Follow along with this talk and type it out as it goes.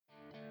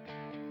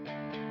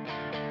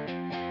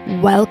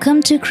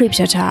Welcome to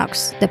Crypto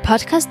Talks, the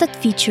podcast that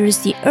features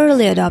the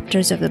early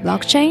adopters of the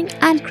blockchain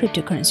and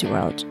cryptocurrency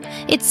world.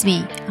 It's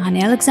me,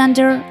 Hani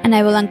Alexander, and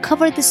I will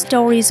uncover the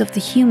stories of the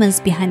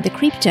humans behind the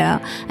crypto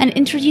and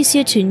introduce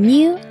you to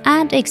new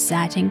and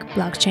exciting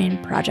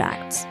blockchain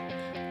projects.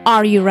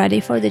 Are you ready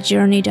for the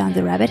journey down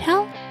the rabbit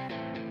hole?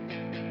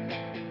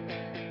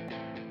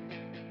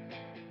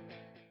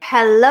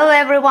 Hello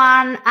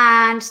everyone,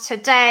 and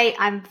today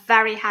I'm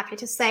very happy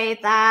to say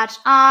that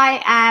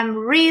I am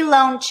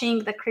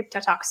relaunching the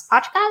Crypto Talks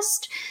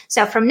podcast.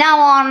 So from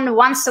now on,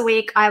 once a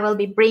week, I will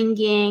be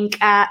bringing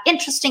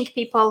interesting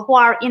people who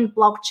are in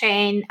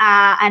blockchain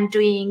and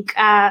doing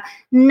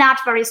not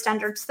very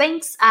standard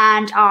things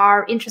and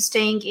are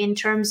interesting in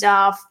terms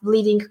of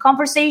leading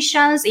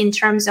conversations, in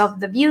terms of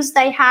the views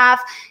they have,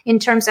 in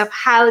terms of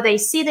how they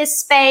see this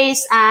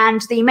space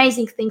and the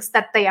amazing things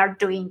that they are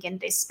doing in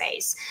this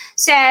space.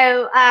 So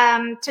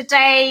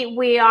today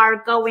we are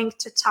going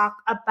to talk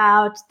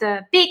about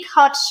the big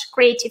hot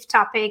creative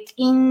topic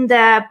in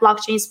the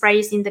blockchain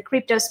space, in the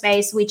crypto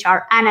space, which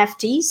are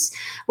NFTs.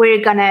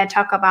 We're going to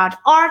talk about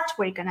art,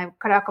 we're going to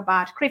talk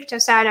about crypto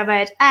side of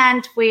it,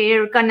 and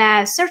we're going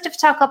to sort of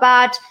talk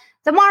about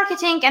the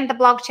marketing and the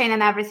blockchain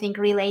and everything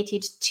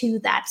related to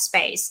that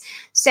space.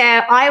 So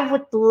I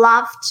would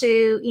love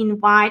to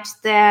invite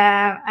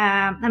the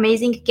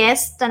amazing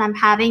guest that I'm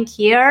having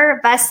here.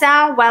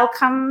 Vesa,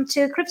 welcome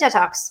to Crypto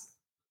Talks.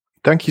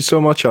 Thank you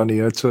so much, Ani.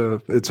 It's a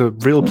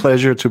real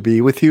pleasure to be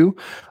with you.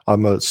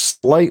 I'm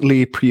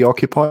slightly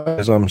preoccupied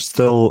as I'm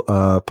still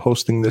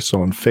posting this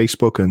on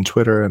Facebook and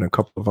Twitter and a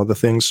couple of other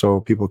things so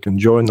people can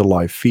join the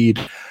live feed.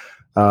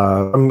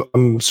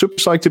 I'm super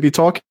psyched to be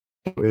talking.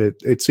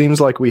 It seems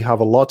like we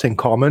have a lot in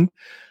common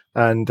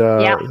and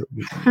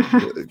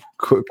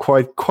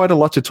quite a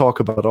lot to talk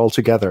about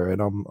altogether.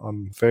 And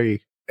I'm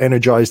very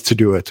energized to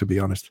do it, to be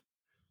honest.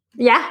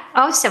 Yeah,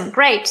 awesome.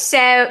 Great.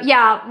 So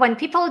when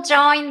people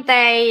join,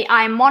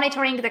 I'm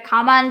monitoring the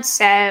comments.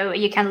 So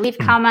you can leave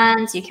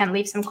comments, you can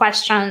leave some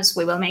questions.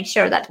 We will make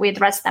sure that we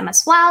address them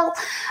as well.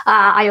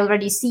 I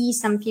already see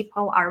some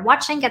people are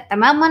watching at the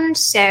moment.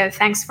 So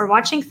thanks for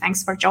watching.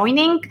 Thanks for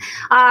joining.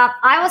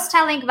 I was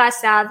telling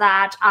Vesa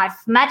that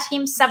I've met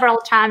him several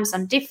times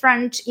on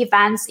different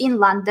events in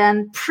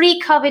London,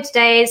 pre-COVID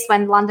days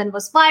when London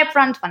was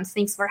vibrant, when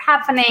things were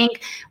happening.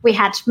 We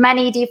had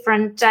many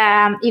different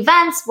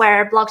events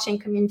where blockchain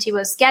community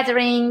was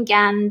gathering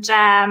and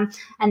having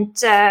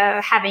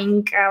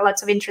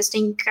lots of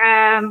interesting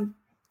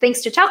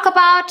things to talk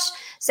about.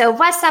 So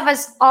Vesa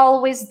was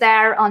always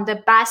there on the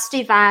best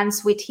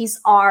events with his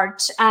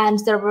art, and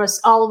there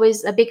was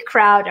always a big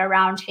crowd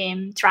around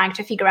him trying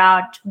to figure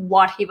out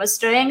what he was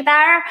doing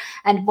there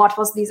and what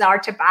was this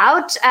art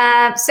about.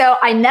 So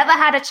I never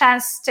had a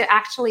chance to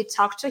actually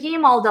talk to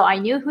him, although I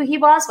knew who he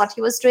was, what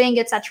he was doing,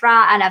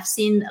 etc. And I've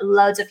seen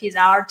loads of his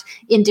art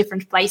in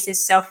different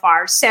places so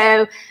far.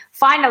 So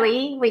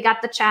finally, we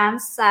got the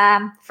chance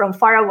from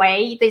far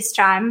away this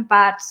time,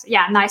 but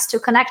nice to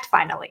connect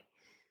finally.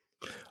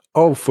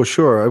 Oh, for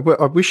sure.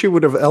 I wish you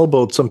would have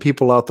elbowed some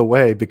people out the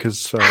way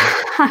because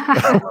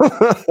I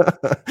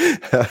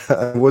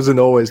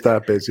wasn't always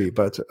that busy.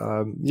 But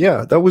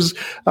that was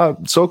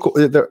so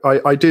cool.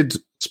 I did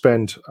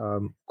spend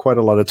quite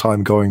a lot of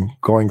time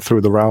going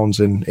through the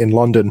rounds in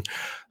London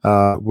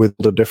with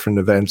the different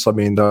events. I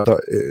mean,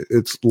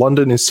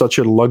 London is such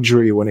a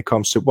luxury when it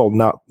comes to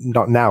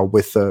not now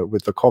with the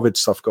COVID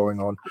stuff going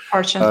on.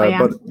 Unfortunately,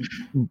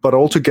 but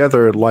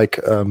altogether,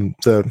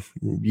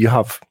 you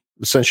have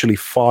essentially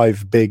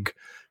 5 big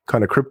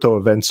kind of crypto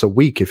events a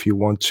week if you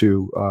want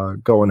to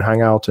go and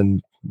hang out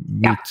and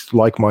meet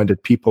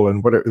like-minded people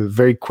and whatever.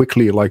 Very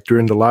quickly, like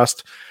during the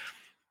last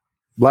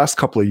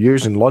couple of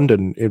years in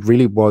London, it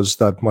really was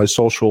that my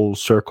social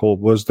circle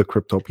was the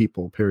crypto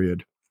people,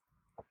 period.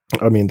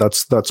 I mean,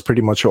 that's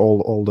pretty much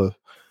all the.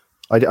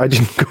 I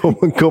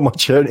didn't go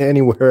much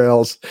anywhere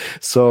else.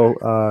 So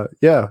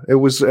it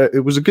was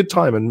a good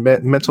time and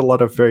met a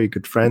lot of very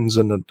good friends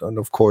and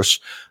of course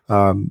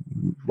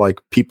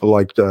like people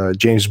like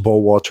James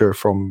Bowater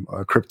from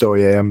Crypto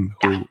AM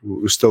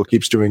who still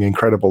keeps doing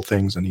incredible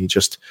things, and he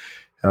just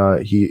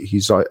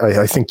he's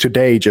I think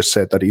today just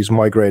said that he's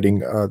migrating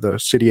the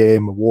City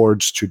AM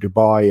Awards to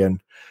Dubai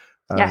and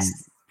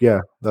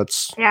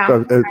that's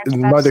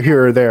neither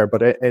here or there,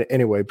 but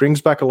anyway, brings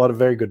back a lot of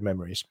very good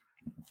memories.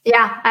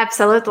 Yeah,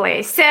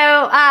 absolutely. So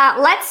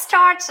let's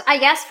start, I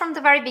guess, from the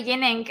very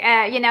beginning.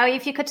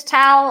 If you could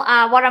tell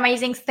what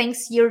amazing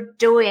things you're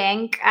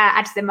doing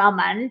at the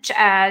moment.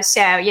 I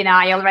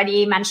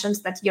already mentioned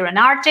that you're an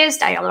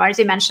artist. I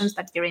already mentioned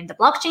that you're in the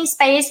blockchain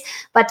space.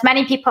 But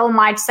many people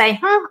might say,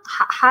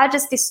 how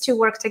does these two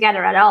work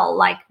together at all?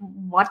 Like,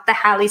 what the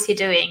hell is he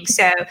doing?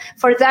 So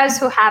for those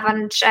who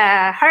haven't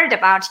heard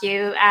about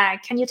you,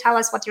 can you tell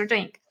us what you're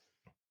doing?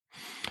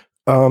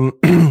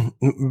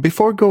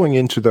 Before going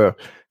into the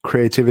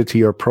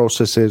creativity or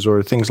processes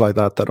or things like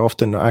that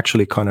often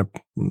actually kind of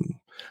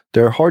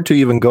they're hard to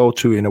even go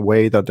to in a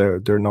way that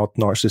they're not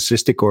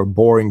narcissistic or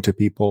boring to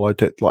people. I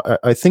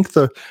think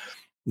the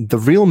the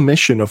real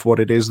mission of what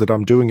it is that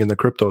I'm doing in the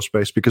crypto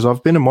space, because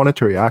I've been a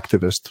monetary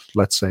activist,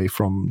 let's say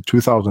from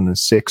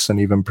 2006, and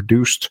even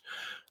produced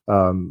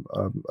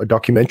a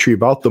documentary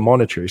about the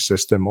monetary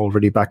system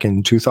already back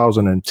in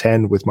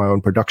 2010 with my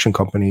own production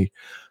company,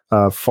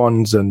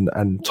 funds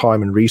and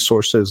time and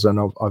resources.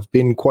 And I've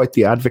been quite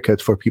the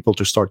advocate for people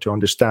to start to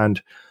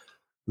understand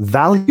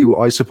value,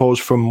 I suppose,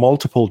 from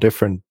multiple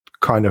different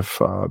kind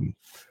of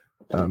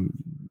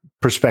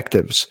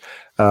perspectives.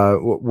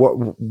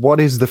 What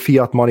is the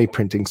fiat money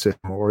printing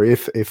system? Or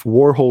if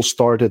Warhol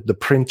started the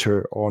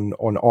printer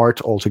on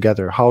art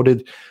altogether, how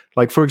did,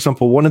 like, for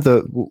example, one of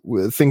the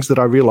things that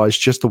I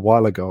realized just a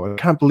while ago, I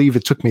can't believe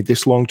it took me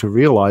this long to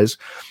realize,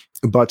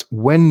 but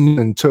when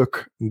Newton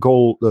took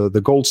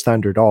the gold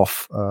standard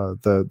off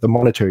the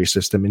monetary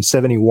system in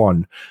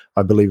 71,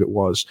 I believe it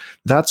was,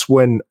 that's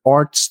when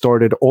art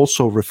started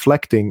also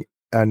reflecting,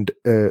 and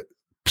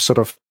sort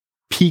of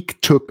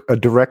peak took a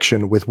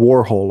direction with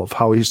Warhol of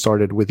how he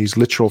started with his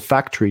literal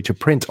factory to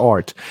print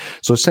art.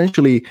 So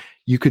essentially,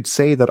 you could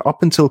say that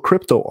up until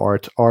crypto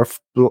art, our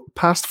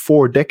past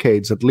 4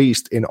 decades at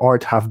least in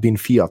art have been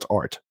fiat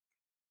art.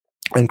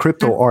 And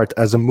crypto art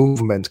as a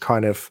movement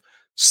kind of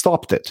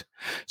stopped it.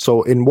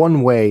 So in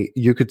one way,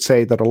 you could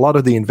say that a lot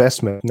of the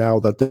investment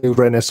now that the new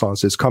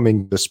renaissance is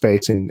coming to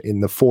space in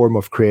the form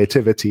of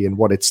creativity and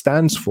what it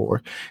stands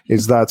for,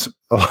 is that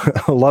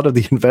a lot of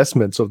the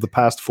investments of the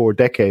past 4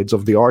 decades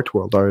of the art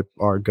world are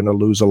going to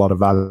lose a lot of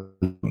value.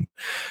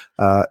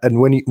 And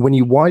when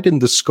you widen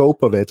the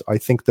scope of it, I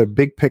think the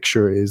big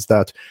picture is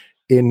that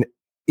in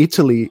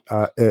Italy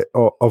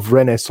of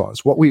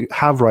Renaissance, what we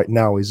have right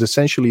now is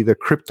essentially the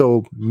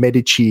crypto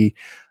Medici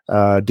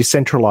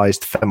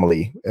decentralized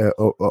family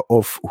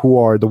of who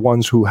are the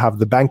ones who have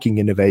the banking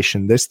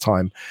innovation this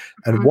time.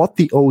 And what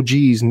the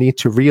OGs need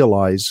to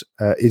realize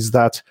is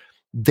that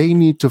they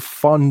need to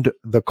fund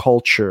the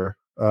culture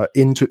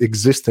into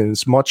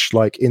existence, much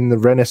like in the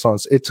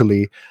Renaissance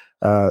Italy,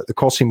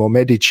 Cosimo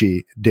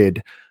Medici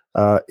did,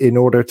 in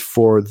order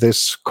for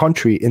this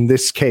country, in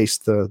this case,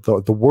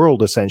 the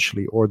world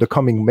essentially, or the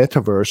coming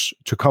metaverse,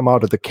 to come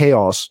out of the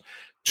chaos,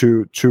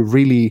 to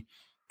really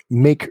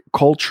make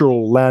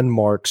cultural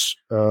landmarks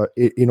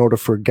in order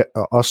for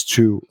us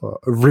to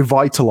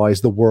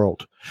revitalize the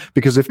world.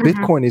 Because if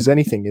Bitcoin is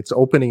anything, it's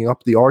opening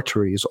up the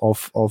arteries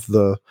of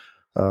the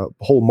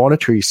whole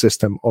monetary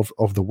system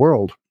of the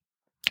world.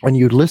 And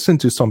you listen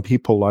to some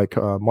people like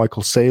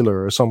Michael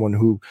Saylor, or someone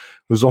who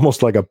was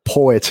almost like a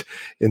poet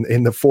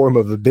in the form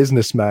of a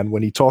businessman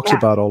when he talks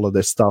about all of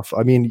this stuff.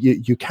 I mean,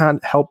 you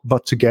can't help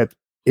but to get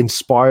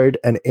inspired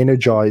and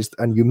energized,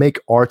 and you make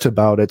art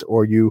about it,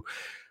 or you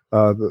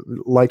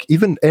like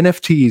even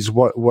NFTs.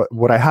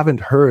 What I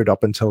haven't heard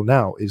up until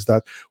now is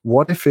that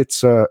what if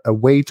it's a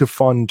way to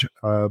fund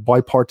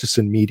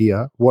bipartisan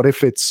media? What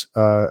if it's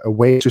a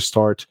way to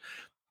start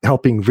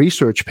helping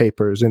research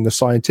papers in the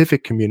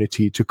scientific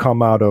community to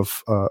come out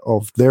of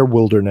their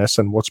wilderness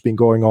and what's been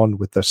going on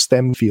with the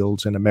STEM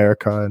fields in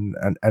America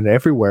and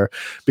everywhere?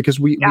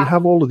 Because we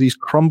have all of these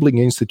crumbling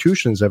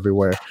institutions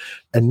everywhere.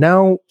 And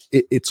now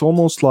it's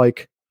almost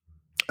like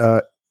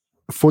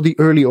for the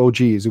early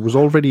OGs, it was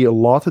already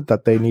allotted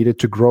that they needed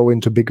to grow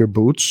into bigger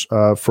boots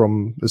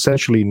from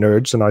essentially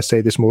nerds. And I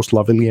say this most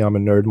lovingly, I'm a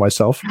nerd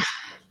myself.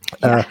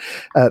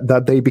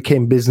 That they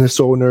became business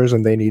owners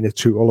and they needed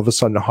to all of a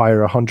sudden hire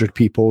 100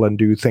 people and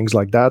do things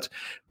like that.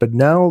 But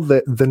now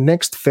the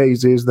next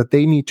phase is that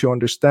they need to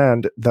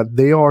understand that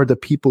they are the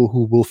people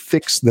who will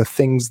fix the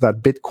things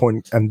that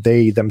Bitcoin and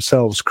they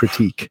themselves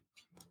critique.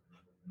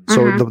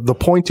 So the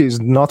point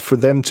is not for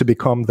them to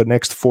become the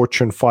next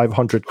Fortune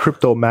 500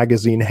 crypto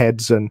magazine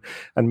heads and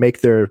make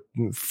their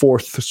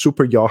 4th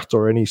super yacht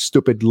or any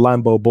stupid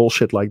Lambo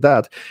bullshit like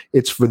that.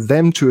 It's for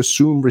them to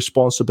assume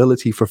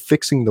responsibility for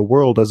fixing the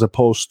world as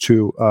opposed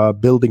to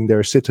building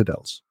their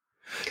citadels.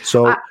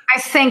 So I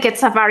think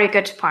it's a very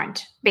good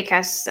point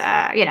because,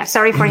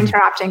 sorry for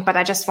interrupting, but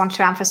I just want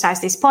to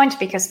emphasize this point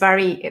because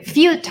very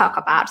few talk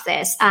about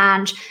this.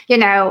 And,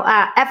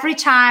 every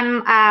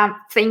time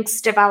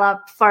things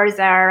develop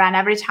further and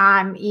every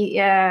time,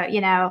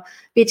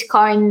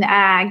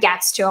 Bitcoin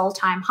gets to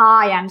all-time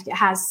high and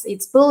has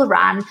its bull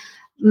run,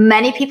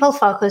 many people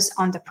focus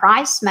on the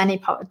price. Many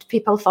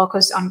people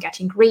focus on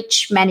getting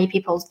rich. Many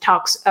people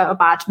talk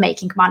about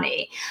making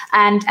money,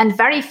 and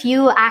very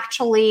few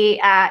actually,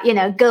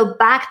 go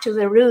back to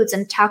the roots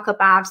and talk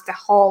about the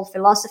whole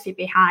philosophy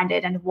behind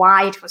it and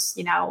why it was,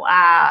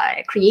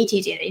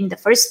 created in the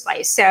first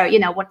place. So,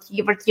 what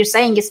you're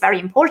saying is very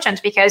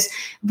important because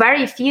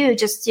very few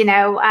just,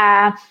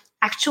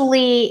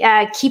 actually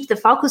keep the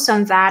focus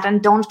on that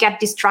and don't get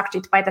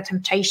distracted by the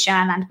temptation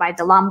and by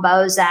the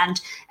Lambos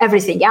and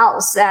everything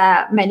else.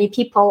 Many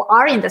people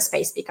are in the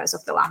space because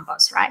of the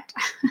Lambos, right?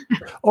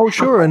 Oh,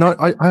 sure. And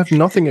I have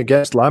nothing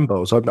against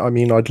Lambos. I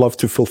mean, I'd love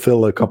to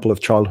fulfill a couple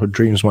of childhood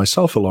dreams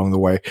myself along the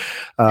way.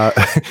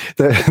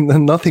 There's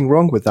nothing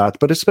wrong with that.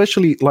 But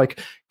especially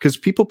because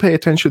people pay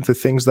attention to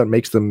things that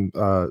makes them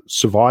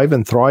survive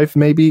and thrive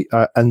maybe,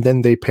 and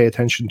then they pay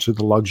attention to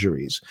the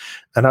luxuries.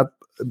 And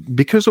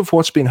because of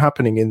what's been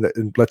happening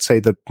in, let's say,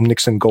 the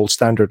Nixon gold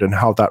standard and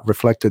how that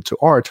reflected to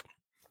art,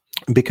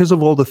 because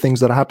of all the things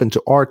that happened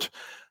to art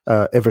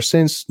ever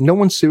since, no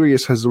one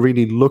serious has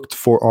really looked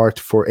for art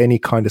for any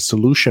kind of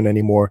solution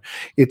anymore.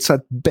 It's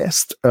at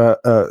best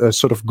a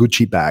sort of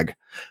Gucci bag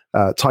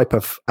type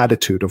of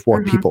attitude of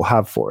what people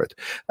have for it.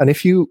 And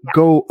if you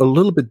go a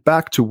little bit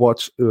back to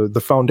what the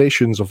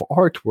foundations of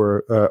art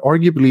were,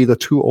 arguably the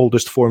two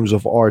oldest forms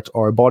of art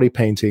are body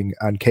painting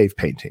and cave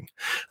painting.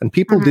 And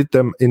people did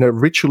them in a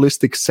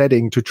ritualistic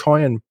setting to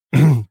try and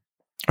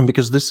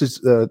because this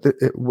is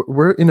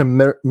we're in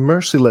a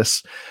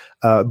merciless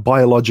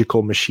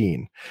biological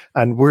machine,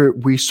 and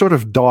we sort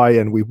of die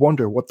and we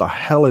wonder what the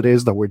hell it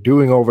is that we're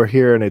doing over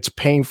here, and it's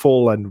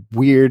painful and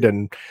weird,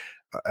 and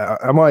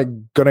am I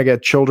gonna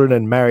get children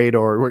and married,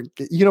 or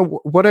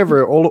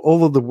whatever,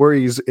 all of the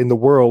worries in the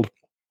world.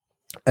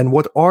 And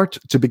what art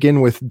to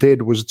begin with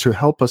did was to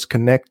help us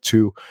connect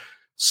to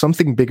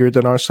something bigger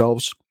than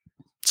ourselves,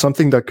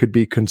 something that could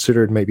be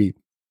considered maybe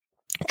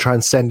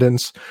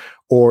transcendence,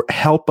 or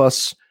help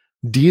us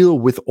deal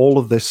with all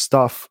of this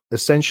stuff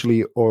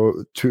essentially,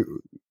 or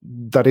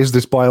that is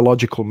this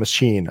biological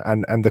machine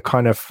and the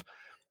kind of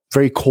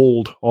very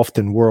cold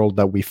often world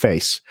that we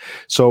face.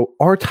 So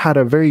art had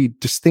a very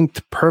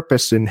distinct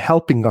purpose in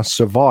helping us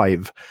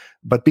survive,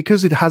 but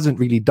because it hasn't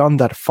really done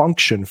that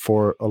function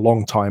for a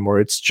long time, or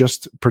it's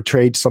just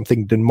portrayed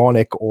something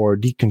demonic or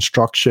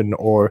deconstruction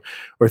or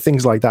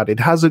things like that, it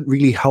hasn't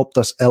really helped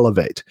us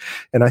elevate.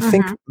 And I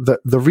think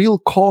the real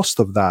cost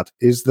of that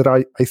is that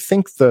I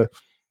think the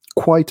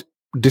quite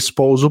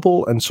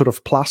disposable and sort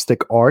of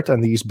plastic art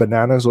and these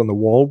bananas on the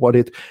wall,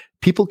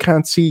 people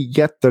can't see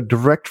yet the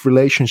direct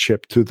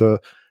relationship to the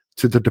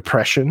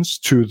depressions,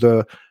 to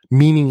the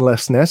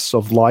meaninglessness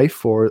of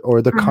life,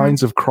 or the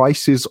kinds of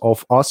crises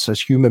of us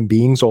as human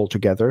beings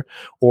altogether,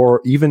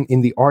 or even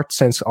in the art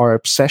sense, our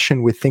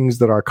obsession with things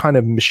that are kind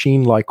of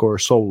machine-like or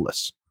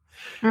soulless.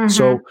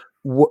 So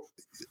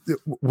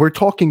we're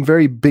talking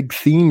very big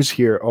themes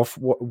here of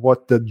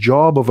what the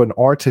job of an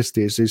artist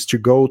is to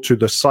go to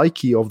the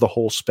psyche of the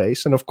whole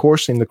space. And of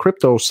course, in the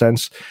crypto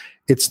sense,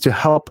 it's to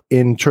help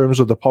in terms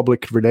of the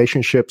public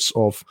relationships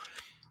of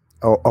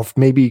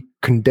maybe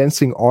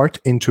condensing art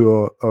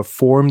into a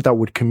form that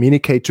would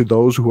communicate to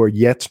those who are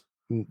yet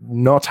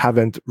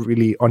haven't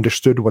really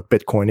understood what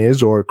Bitcoin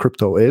is or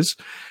crypto is.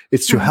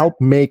 It's to help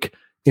make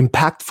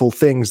impactful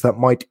things that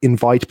might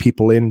invite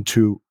people in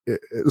to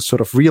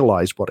sort of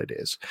realize what it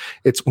is.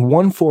 It's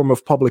one form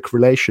of public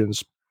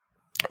relations,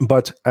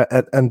 but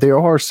and there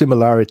are some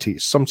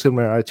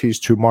similarities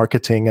to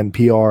marketing and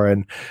PR,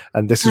 and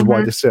this is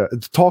why this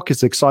talk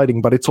is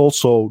exciting, but it's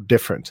also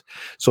different.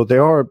 So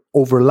there are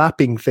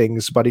overlapping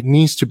things, but it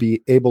needs to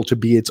be able to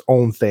be its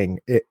own thing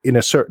in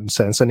a certain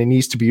sense, and it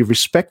needs to be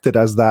respected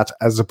as that,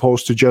 as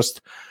opposed to just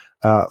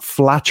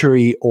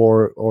flattery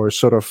or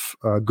sort of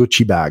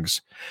Gucci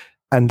bags.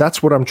 And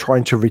that's what I'm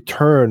trying to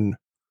return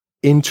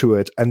into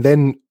it, and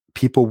then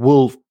people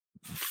will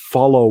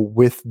follow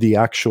with the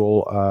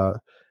actual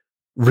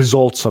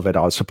results of it,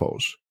 I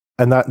suppose,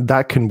 and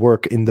that can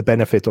work in the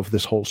benefit of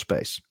this whole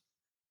space.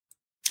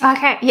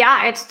 Okay,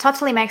 yeah, it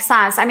totally makes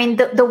sense. I mean,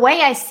 the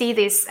way I see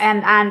this,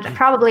 and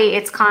probably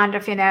it's kind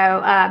of,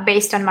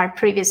 based on my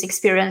previous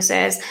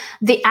experiences,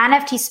 the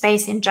NFT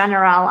space in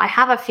general, I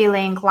have a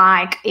feeling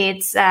like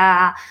it's,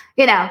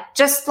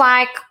 just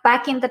like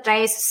back in the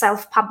days,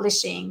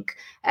 self-publishing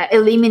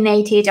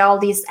eliminated all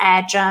these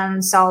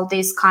agents, all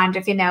these kind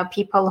of,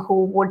 people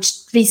who would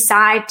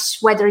decide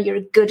whether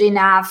you're good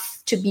enough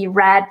to be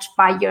read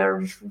by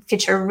your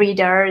future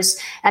readers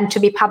and to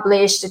be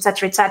published,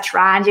 etc.,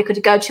 etc. And you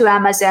could go to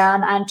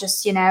Amazon and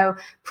just,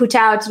 put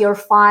out your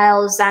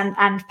files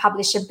and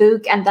publish a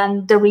book. And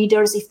then the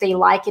readers, if they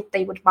like it,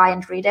 they would buy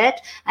and read it.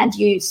 And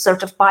you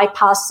sort of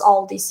bypass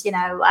all these,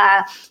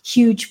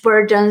 huge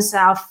burdens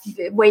of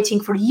waiting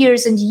for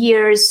years and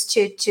years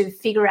to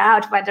figure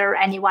out whether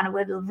anyone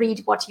will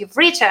read what you've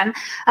written.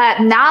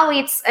 Now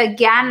it's,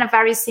 again, a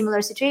very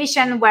similar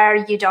situation where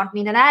you don't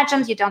need an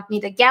agent, you don't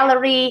need a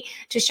gallery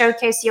to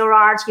showcase your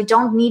art, you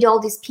don't need all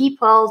these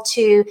people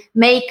to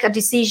make a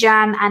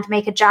decision and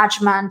make a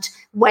judgment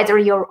whether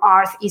your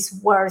art is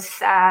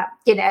worth,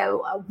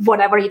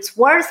 whatever it's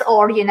worth,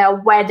 or,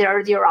 whether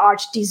your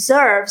art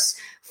deserves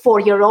for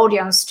your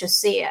audience to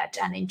see it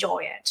and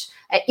enjoy it.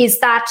 Is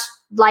that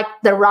like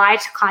the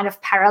right kind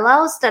of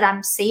parallels that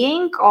I'm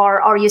seeing,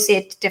 or you see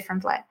it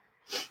differently?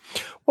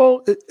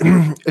 Well,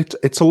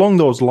 it's along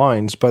those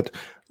lines, but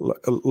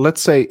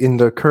let's say in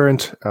the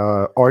current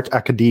art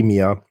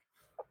academia,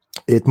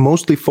 it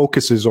mostly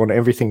focuses on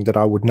everything that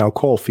I would now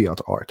call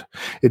fiat art.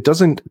 It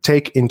doesn't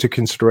take into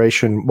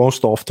consideration,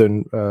 most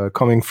often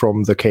coming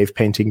from the cave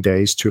painting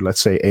days to,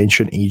 let's say,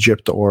 ancient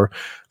Egypt, or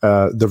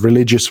the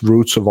religious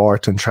roots of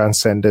art and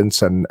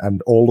transcendence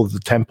and all of the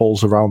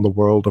temples around the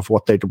world, of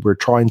what they were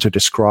trying to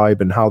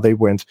describe and how they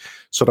went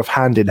sort of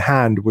hand in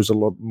hand was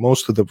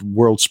most of the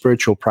world's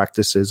spiritual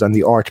practices and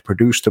the art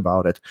produced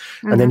about it.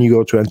 And then you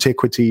go to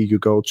antiquity, you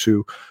go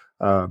to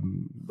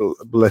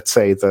let's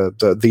say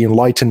the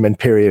Enlightenment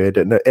period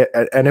and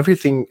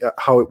everything,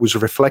 how it was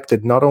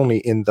reflected not only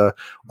in the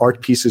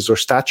art pieces or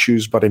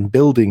statues, but in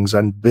buildings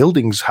and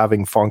buildings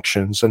having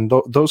functions and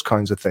those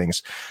kinds of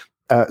things.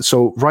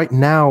 So right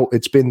now,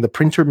 it's been the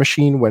printer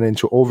machine went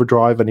into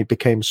overdrive, and it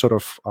became sort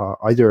of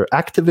either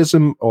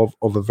activism of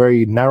a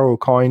very narrow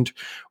kind,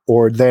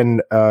 or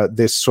then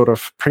this sort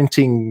of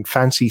printing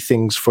fancy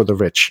things for the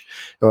rich.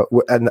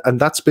 And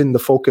that's been the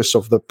focus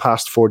of the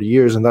past 40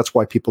 years, and that's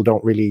why people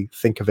don't really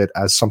think of it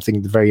as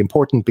something very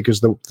important, because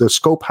the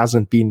scope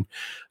hasn't been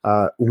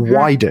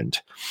widened.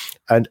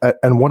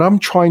 And what I'm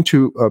trying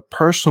to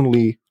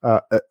personally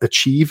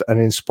achieve and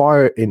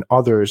inspire in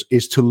others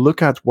is to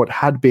look at what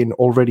had been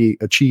already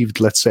achieved,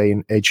 let's say,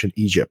 in ancient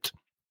Egypt.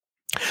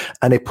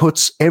 And it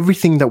puts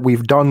everything that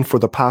we've done for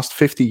the past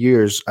 50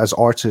 years as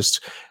artists,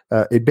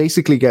 it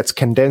basically gets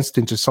condensed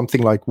into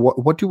something like,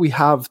 what do we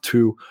have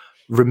to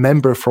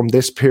remember from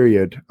this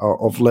period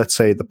of, let's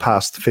say, the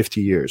past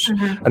 50 years?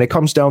 Mm-hmm. And it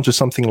comes down to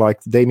something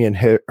like Damien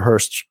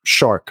Hirst's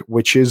Shark,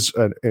 which is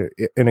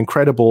an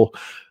incredible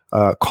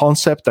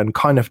concept and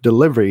kind of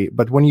delivery.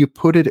 But when you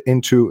put it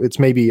into, it's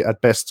maybe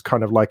at best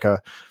kind of like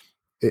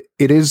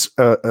it is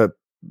a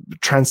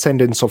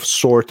transcendence of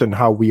sort, and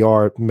how we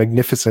are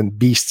magnificent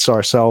beasts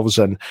ourselves,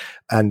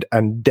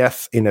 and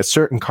death in a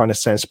certain kind of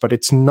sense. But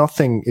it's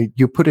nothing,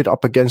 you put it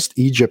up against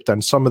Egypt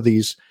and some of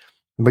these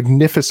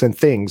magnificent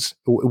things,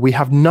 we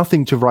have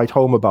nothing to write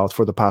home about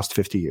for the past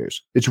 50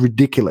 years. It's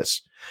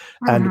ridiculous.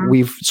 Mm-hmm. And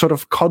we've sort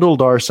of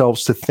cuddled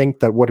ourselves to think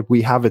that what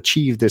we have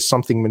achieved is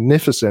something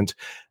magnificent,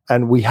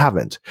 and we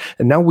haven't.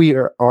 And now we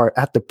are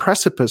at the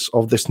precipice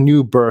of this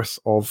new birth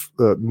of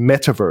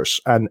metaverse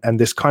and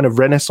this kind of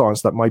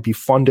renaissance that might be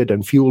funded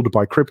and fueled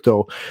by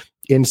crypto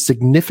in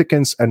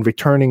significance and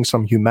returning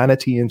some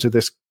humanity into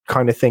this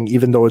kind of thing,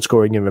 even though it's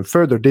going even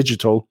further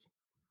digital.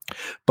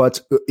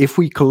 But if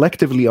we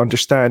collectively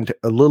understand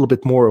a little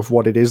bit more of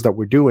what it is that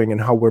we're doing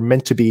and how we're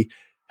meant to be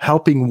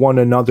helping one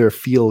another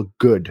feel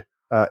good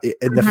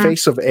in the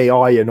face of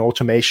AI and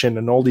automation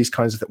and all these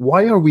kinds of things,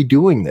 why are we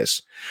doing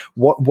this?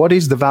 What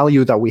is the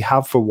value that we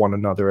have for one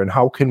another, and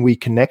how can we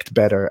connect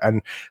better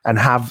and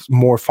have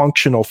more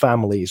functional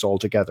families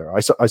altogether?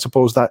 I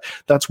suppose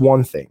that's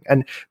one thing.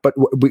 But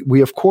we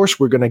of course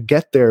we're going to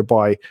get there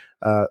by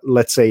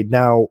let's say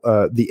now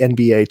the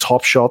NBA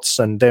Top Shots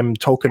and them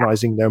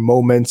tokenizing their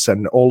moments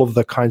and all of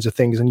the kinds of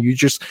things. And you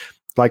just,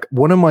 like,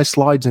 one of my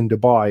slides in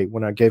Dubai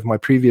when I gave my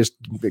previous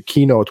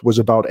keynote was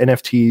about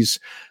NFTs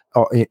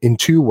in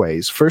two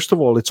ways. First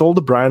of all, it's all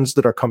the brands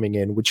that are coming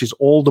in, which is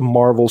all the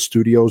Marvel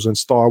Studios and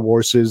Star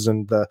Warses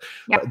and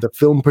the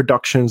film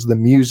productions, the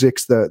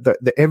musics,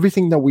 the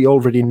everything that we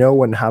already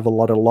know and have a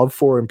lot of love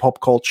for in pop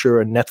culture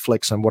and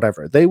Netflix and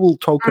whatever. They will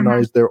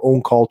tokenize their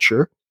own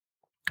culture,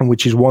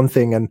 which is one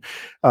thing, and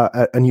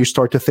you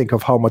start to think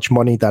of how much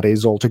money that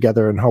is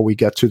altogether and how we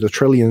get to the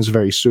trillions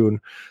very soon.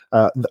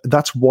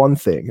 That's one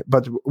thing.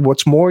 But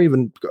what's more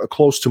even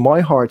close to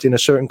my heart in a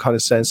certain kind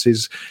of sense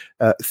is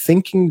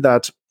thinking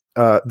that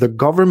the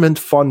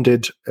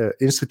government-funded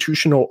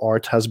institutional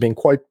art has been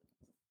quite,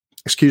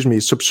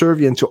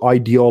 subservient to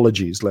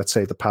ideologies, let's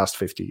say, the past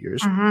 50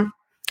 years. Mm-hmm.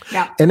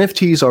 Yeah.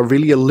 NFTs are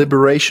really a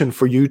liberation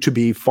for you to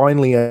be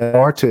finally an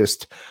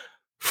artist,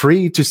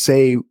 free to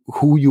say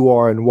who you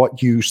are and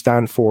what you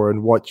stand for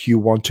and what you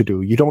want to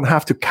do. You don't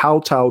have to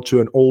kowtow to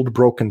an old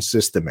broken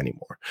system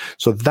anymore.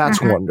 So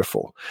that's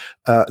wonderful.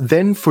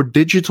 Then for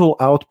digital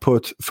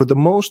output, for the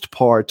most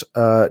part,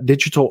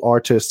 digital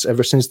artists,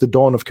 ever since the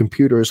dawn of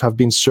computers, have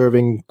been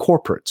serving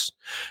corporates.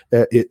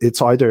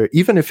 It's either,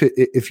 even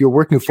if you're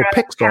working for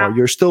Pixar,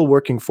 you're still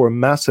working for a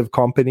massive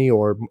company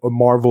or a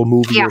Marvel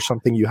movie or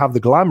something. You have the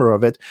glamour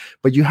of it,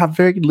 but you have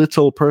very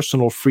little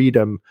personal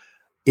freedom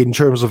in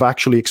terms of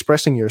actually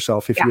expressing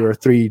yourself if you're a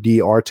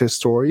 3D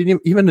artist or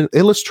even an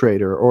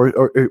illustrator or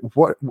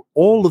what,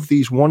 all of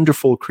these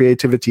wonderful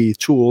creativity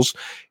tools,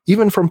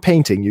 even from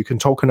painting. You can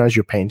tokenize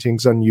your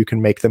paintings and you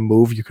can make them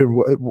move. You can,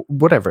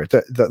 whatever,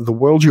 the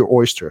world's your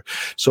oyster.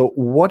 So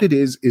what it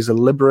is a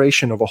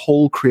liberation of a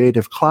whole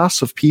creative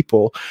class of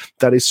people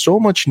that is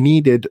so much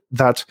needed,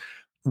 that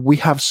we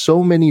have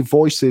so many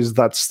voices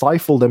that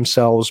stifle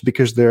themselves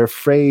because they're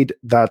afraid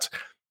that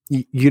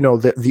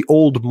the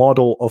old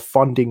model of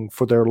funding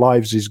for their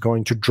lives is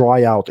going to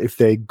dry out if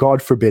they,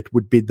 God forbid,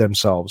 would bid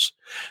themselves.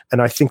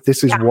 And I think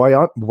this is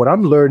what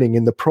I'm learning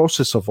in the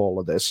process of all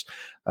of this.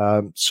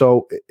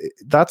 So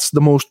that's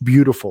the most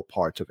beautiful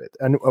part of it.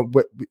 And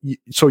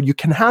so you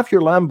can have your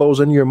Lambos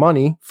and your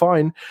money,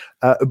 fine,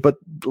 but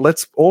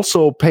let's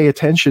also pay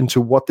attention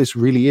to what this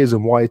really is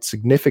and why it's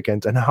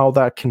significant and how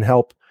that can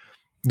help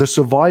the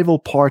survival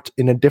part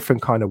in a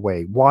different kind of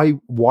way. Why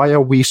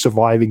are we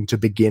surviving to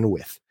begin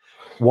with?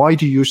 Why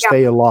do you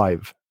stay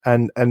alive?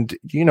 And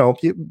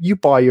you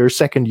buy your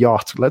second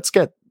yacht. Let's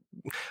get,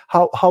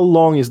 how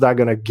long is that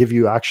going to give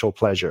you actual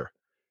pleasure?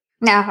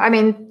 No, I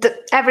mean,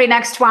 every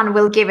next one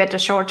will give it a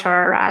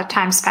shorter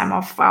time span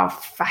of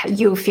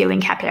you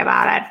feeling happy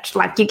about it.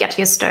 Like you get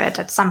used to it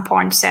at some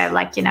point. So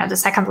like, the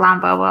second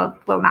Lambo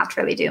will not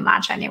really do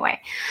much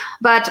anyway.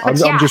 But I'm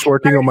just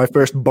working on my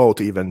first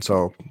boat even.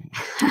 So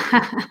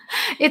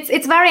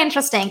it's very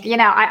interesting.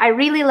 I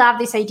really love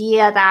this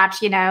idea that,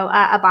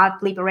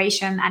 about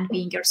liberation and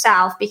being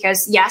yourself,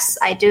 because yes,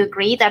 I do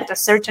agree that a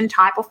certain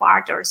type of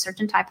art or a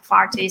certain type of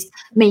artist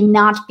may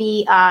not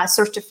be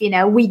sort of,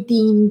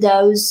 within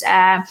those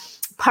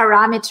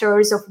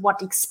parameters of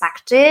what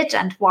expected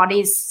and what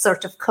is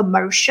sort of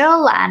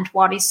commercial and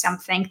what is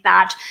something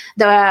that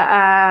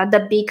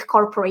the big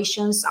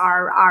corporations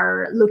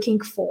are looking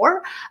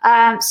for.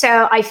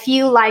 So I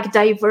feel like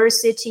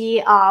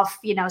diversity of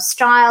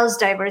styles,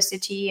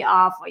 diversity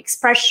of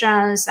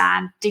expressions,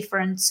 and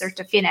different sort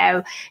of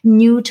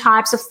new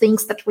types of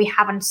things that we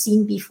haven't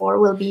seen before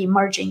will be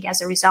emerging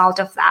as a result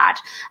of that.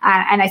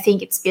 And I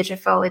think it's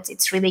beautiful.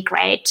 It's really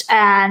great.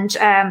 And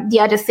the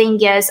other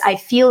thing is, I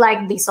feel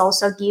like this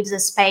also gives a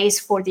space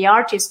for the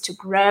artists to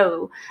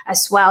grow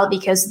as well,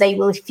 because they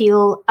will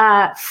feel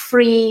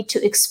free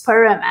to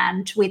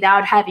experiment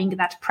without having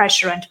that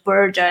pressure and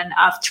burden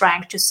of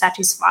trying to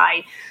satisfy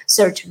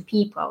certain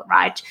people,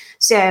 right?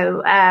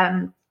 So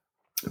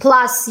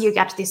plus, you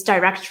get this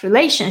direct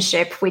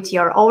relationship with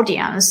your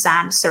audience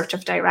and sort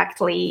of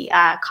directly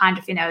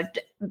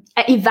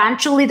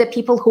eventually the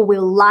people who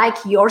will like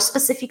your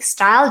specific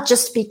style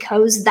just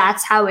because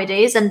that's how it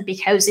is and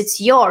because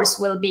it's yours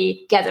will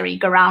be gathering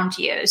around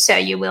you. So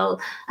you will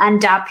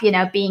end up,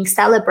 being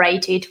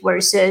celebrated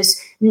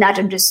versus not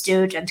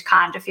understood and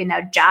kind of,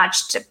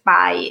 judged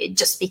by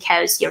just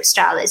because your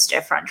style is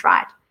different,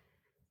 right?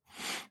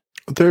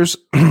 There's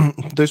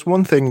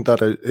one thing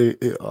that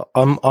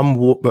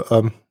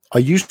I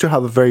used to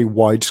have a very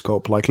wide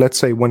scope. Like, let's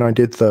say when I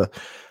did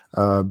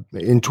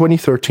in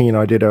 2013,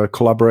 I did a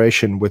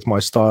collaboration with my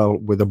style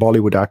with a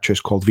Bollywood actress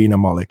called Veena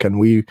Malik, and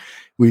we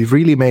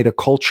really made a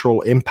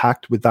cultural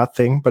impact with that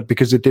thing. But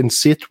because it didn't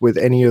sit with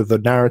any of the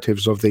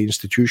narratives of the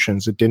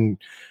institutions, it didn't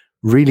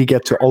really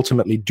get to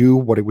ultimately do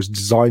what it was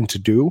designed to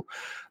do.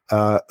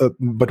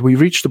 But we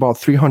reached about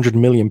 300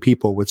 million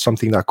people with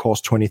something that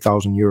cost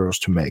 20,000 euros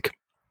to make.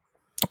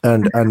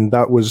 And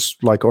that was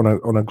like on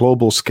a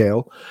global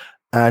scale.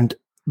 And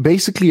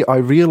basically I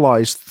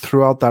realized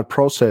throughout that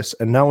process,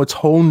 and now it's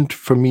honed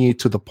for me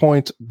to the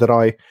point that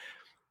I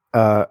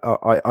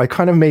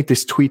kind of made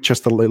this tweet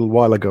just a little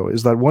while ago,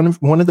 is that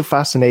one of the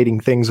fascinating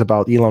things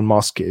about Elon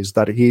Musk is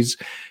that his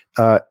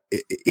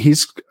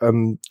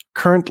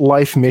current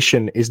life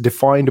mission is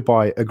defined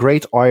by a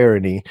great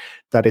irony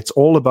that it's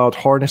all about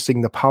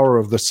harnessing the power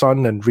of the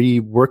sun and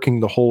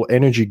reworking the whole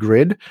energy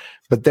grid.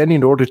 But then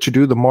in order to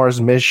do the Mars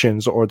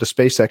missions or the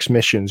SpaceX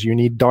missions, you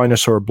need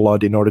dinosaur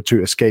blood in order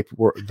to escape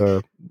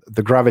the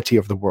gravity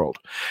of the world.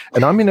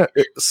 And I'm in a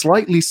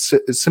slightly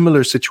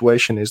similar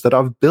situation, is that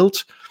I've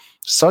built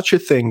such a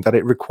thing that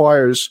it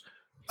requires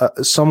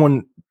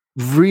someone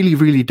really,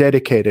 really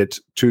dedicated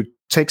to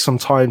take some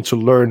time to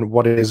learn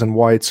what it is and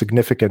why it's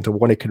significant and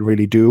what it can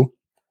really do.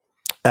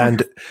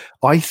 And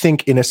I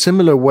think in a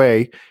similar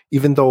way,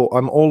 even though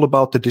I'm all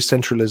about the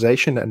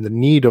decentralization and the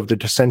need of the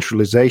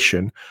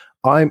decentralization,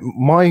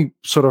 my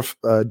sort of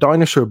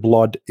dinosaur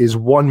blood is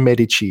one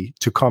Medici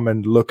to come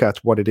and look at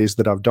what it is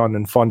that I've done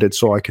and funded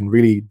so I can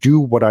really do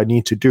what I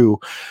need to do.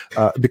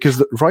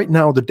 Because right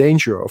now the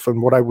danger of,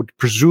 and what I would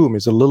presume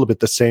is a little bit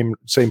the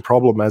same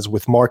problem as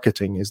with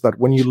marketing, is that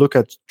when you look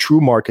at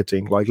true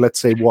marketing, like let's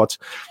say what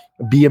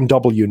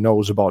BMW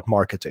knows about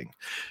marketing,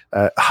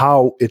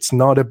 how it's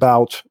not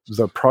about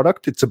the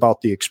product, it's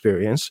about the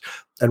experience.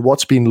 And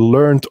what's been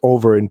learned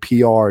over in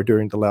PR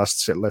during the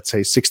last, let's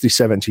say, 60,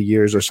 70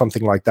 years or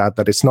something like that,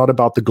 that it's not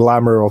about the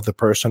glamour of the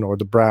person or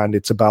the brand,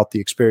 it's about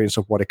the experience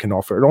of what it can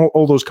offer, and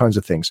all those kinds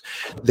of things.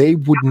 They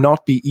would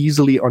not be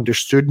easily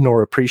understood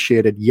nor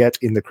appreciated yet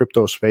in the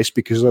crypto space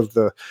because of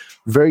the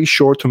very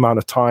short amount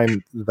of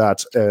time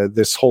that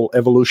this whole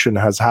evolution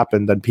has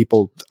happened, and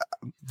people,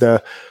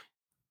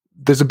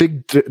 there's a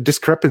big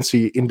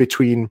discrepancy in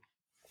between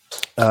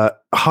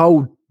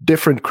how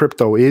different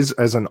crypto is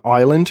as an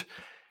island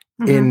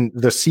in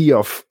the sea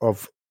of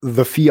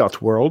the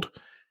fiat world,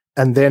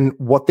 and then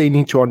what they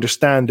need to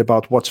understand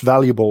about what's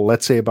valuable,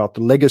 let's say about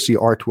the legacy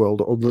art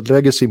world or the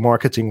legacy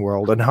marketing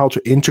world, and how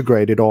to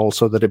integrate it all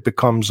so that it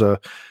becomes a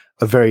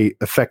very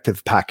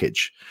effective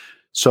package.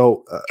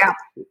 So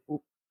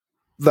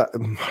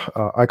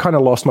I kind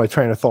of lost my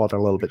train of thought a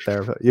little bit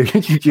there.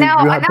 It's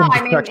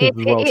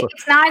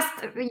nice.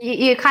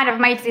 You kind of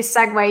made this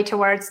segue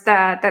towards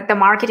the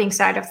marketing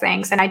side of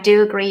things. And I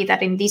do agree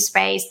that in this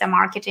space, the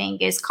marketing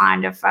is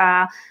kind of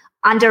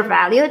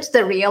undervalued,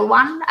 the real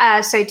one.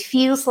 So it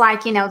feels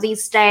like,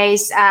 these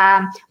days,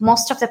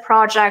 most of the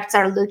projects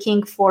are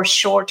looking for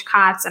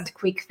shortcuts and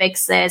quick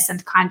fixes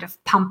and kind of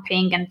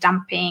pumping and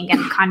dumping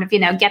and kind of,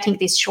 getting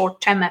these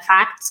short-term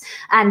effects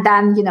and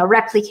then,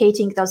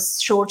 replicating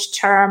those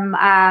short-term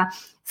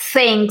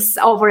things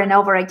over and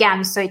over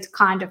again. So it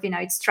kind of,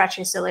 it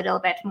stretches a little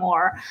bit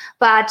more.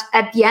 But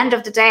at the end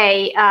of the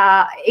day,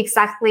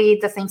 exactly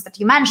the things that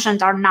you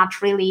mentioned are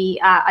not really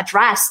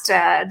addressed.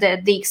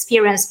 The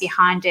experience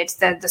behind it,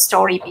 the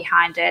story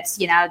behind it,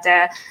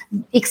 the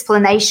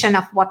explanation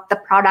of what the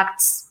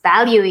product's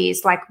value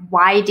is, like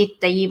why did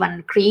they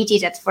even create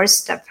it at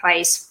first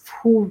place?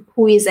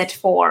 Who is it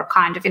for?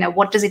 Kind of,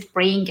 what does it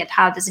bring and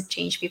how does it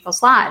change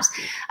people's lives?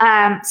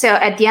 So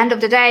at the end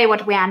of the day,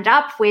 what we end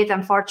up with,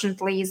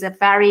 unfortunately, is a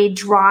very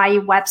dry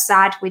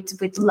website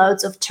with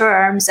loads of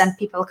terms, and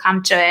people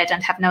come to it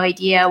and have no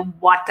idea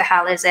what the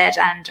hell is it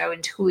and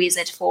who is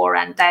it for,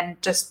 and then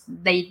just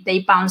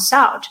they bounce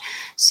out.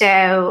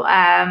 So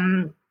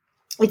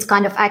it's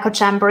kind of echo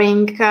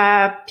chambering,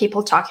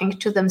 people talking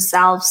to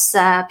themselves,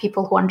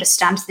 people who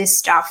understand this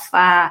stuff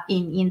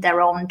in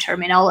their own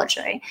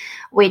terminology,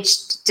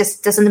 which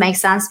just doesn't make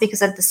sense,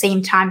 because at the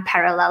same time,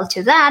 parallel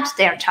to that,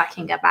 they're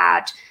talking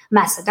about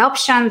mass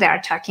adoption.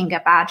 They're talking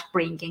about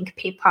bringing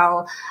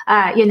people,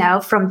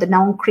 from the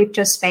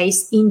non-crypto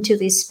space into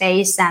this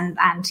space and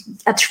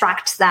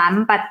attract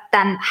them. But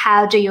then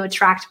how do you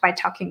attract? By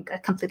talking a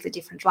completely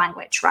different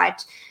language,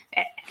 right?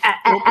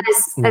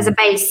 As a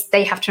base,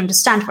 they have to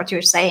understand what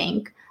you're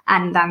saying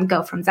and then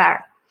go from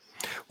there.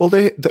 Well,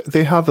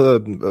 they have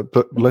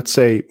let's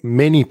say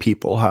many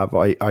people have.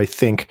 I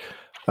think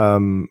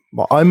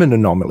well, I'm an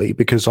anomaly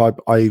because I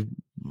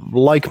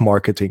like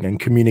marketing and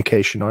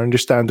communication. I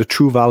understand the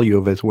true value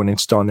of it when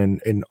it's done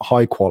in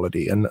high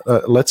quality. And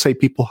let's say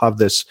people have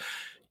this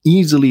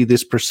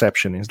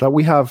perception is that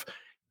we have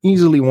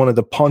easily one of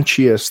the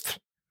punchiest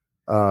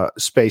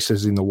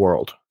spaces in the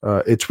world.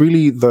 It's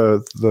really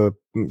the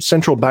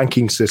central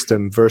banking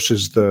system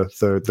versus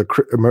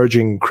the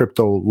emerging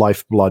crypto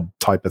lifeblood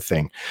type of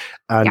thing,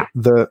 and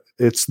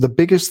it's the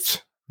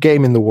biggest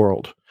game in the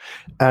world.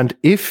 And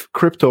if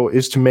crypto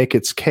is to make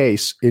its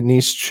case, it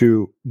needs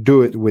to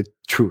do it with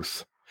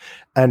truth.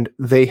 And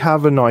they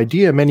have an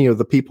idea, many of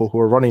the people who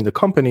are running the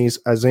companies,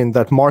 as in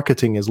that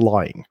marketing is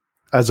lying,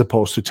 as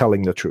opposed to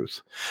telling the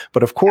truth.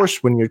 But of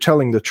course, when you're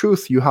telling the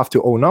truth, you have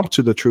to own up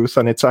to the truth.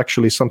 And it's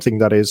actually something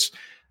that is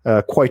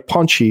quite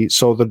punchy.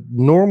 So the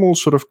normal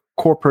sort of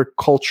corporate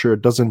culture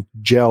doesn't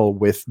gel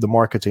with the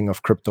marketing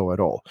of crypto at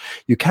all.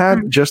 You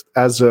can't just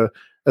as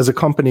a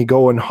company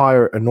go and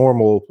hire a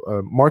normal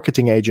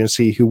marketing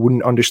agency who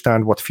wouldn't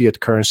understand what fiat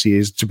currency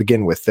is to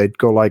begin with. They'd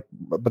go like,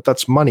 but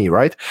that's money,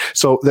 right?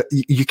 So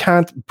you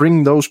can't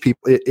bring those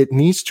people. It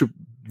needs to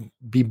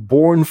be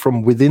born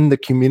from within the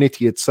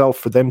community itself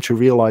for them to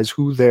realize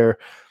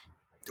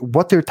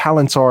what their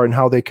talents are and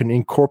how they can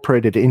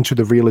incorporate it into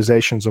the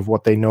realizations of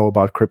what they know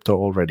about crypto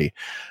already.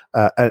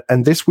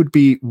 And this would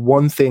be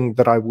one thing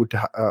that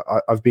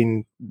I've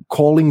been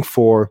calling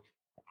for,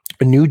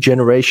 a new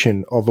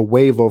generation of a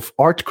wave of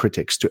art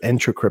critics to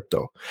enter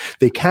crypto.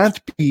 They can't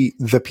be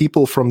the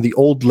people from the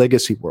old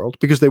legacy world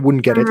because they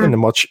wouldn't get it in a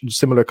much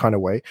similar kind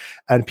of way.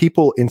 And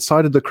people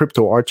inside of the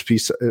crypto art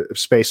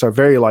space are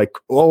very like,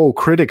 oh,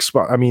 critics.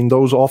 I mean,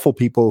 those awful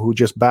people who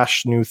just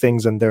bash new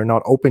things and they're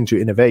not open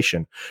to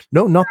innovation.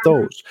 No, not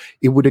those.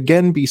 It would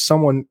again be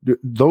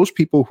those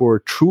people who are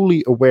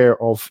truly aware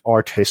of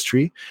art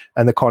history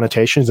and the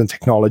connotations and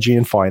technology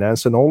and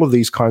finance and all of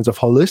these kinds of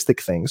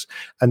holistic things.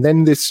 And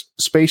then this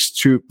space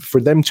for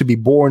them to be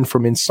born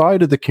from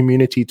inside of the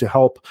community to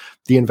help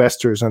the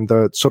investors and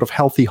the sort of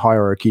healthy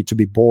hierarchy to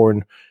be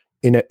born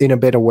in a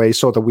better way,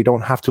 so that we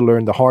don't have to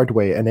learn the hard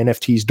way, and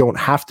NFTs don't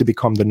have to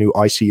become the new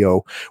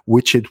ICO,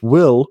 which it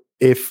will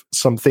if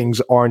some things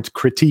aren't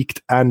critiqued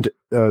and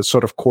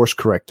sort of course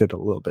corrected a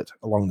little bit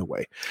along the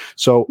way.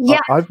 So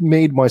I've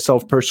made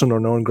myself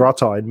persona non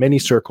grata in many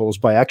circles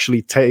by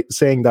actually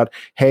saying that,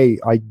 hey,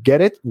 I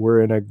get it,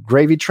 we're in a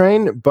gravy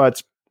train,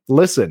 but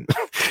listen,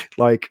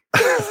 like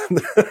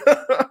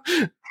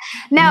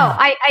no,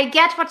 I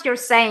get what you're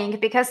saying,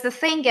 because the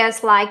thing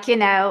is, like,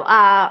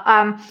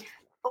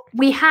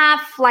 we have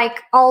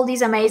like all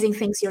these amazing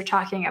things you're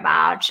talking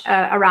about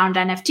around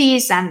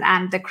NFTs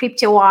and the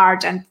crypto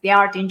art and the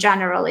art in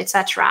general,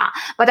 etc.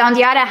 But on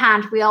the other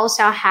hand, we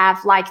also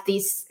have like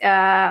these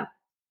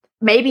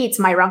maybe it's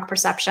my wrong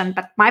perception,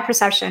 but my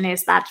perception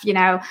is that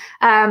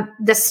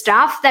the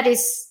stuff that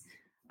is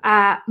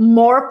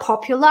more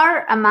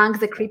popular among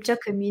the crypto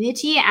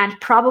community and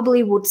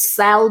probably would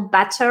sell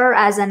better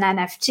as an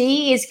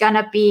NFT is going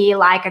to be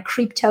like a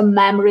crypto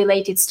meme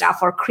related stuff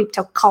or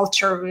crypto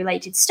culture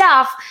related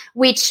stuff,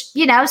 which,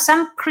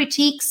 some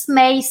critiques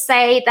may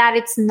say that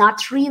it's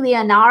not really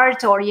an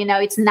art, or,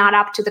 it's not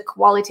up to the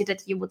quality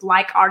that you would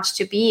like art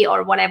to be,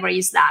 or whatever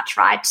is that,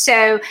 right?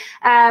 So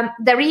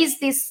there is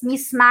this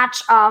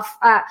mismatch of,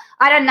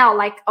 I don't know,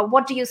 like,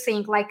 what do you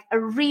think? Like a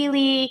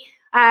really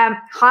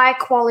high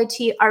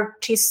quality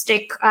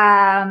artistic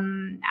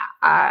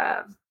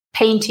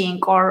painting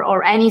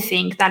or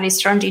anything that is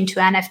turned into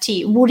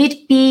NFT, would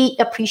it be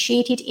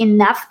appreciated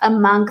enough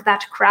among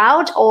that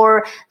crowd,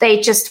 or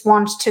they just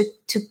want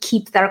to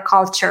keep their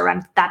culture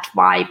and that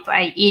vibe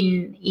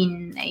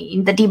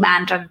in the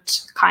demand and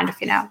kind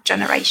of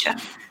generation?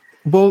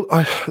 Well,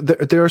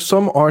 there are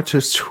some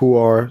artists who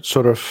are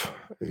sort of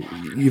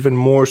even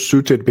more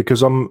suited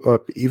because I'm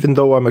even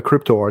though I'm a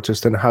crypto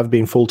artist and have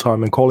been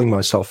full-time and calling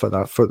myself for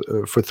that for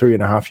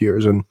 3.5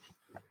 years and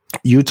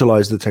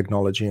utilize the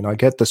technology, and I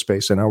get the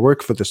space and I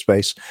work for the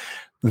space,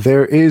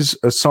 there is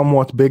a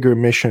somewhat bigger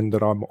mission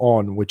that I'm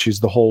on, which is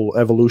the whole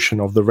evolution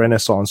of the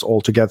Renaissance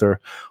altogether,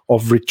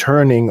 of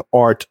returning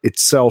art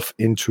itself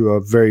into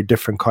a very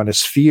different kind of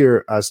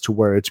sphere as to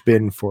where it's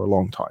been for a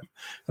long time.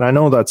 And I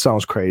know that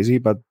sounds crazy,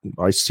 but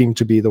I seem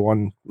to be the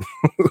one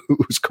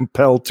who's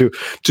compelled to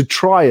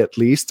try at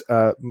least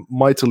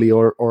mightily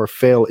or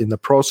fail in the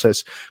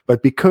process.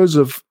 But because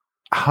of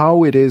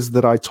how it is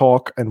that I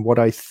talk and what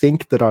I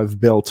think that I've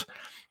built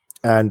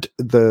and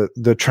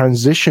the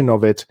transition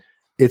of it,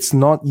 it's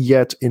not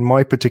yet, in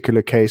my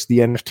particular case, the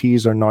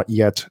NFTs are not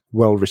yet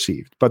well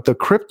received. But the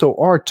crypto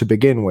art to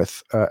begin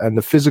with and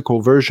the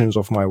physical versions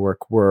of my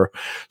work were.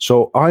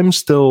 So I'm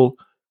still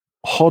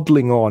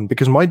hodling on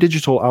because my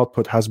digital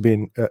output has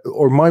been,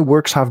 or my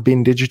works have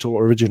been digital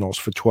originals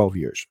for 12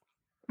 years.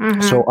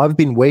 Mm-hmm. So I've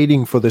been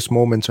waiting for this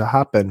moment to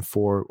happen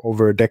for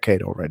over a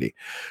decade already,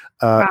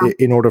 wow.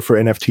 in order for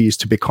NFTs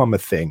to become a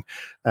thing.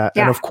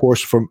 And of course,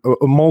 from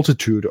a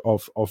multitude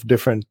of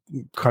different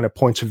kind of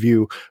points of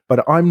view.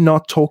 But I'm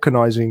not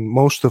tokenizing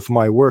most of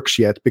my works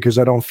yet because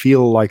I don't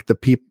feel like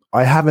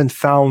I haven't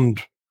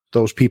found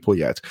those people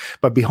yet.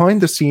 But behind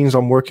the scenes,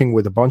 I'm working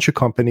with a bunch of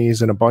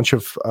companies and a bunch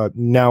of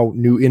now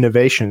new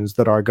innovations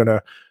that are going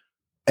to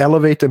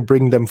elevate and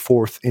bring them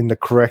forth in the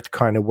correct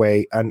kind of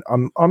way, and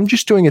I'm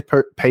just doing it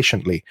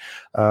patiently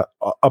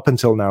up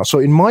until now. So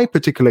in my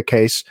particular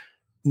case,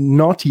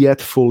 not yet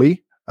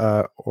fully,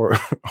 or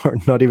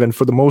not even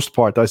for the most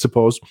part, I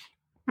suppose.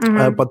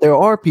 Mm-hmm. But there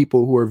are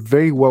people who are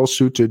very well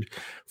suited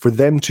for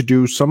them to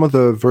do some of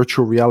the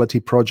virtual reality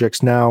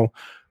projects now.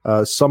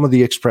 Some of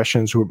the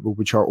expressions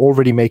which are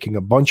already making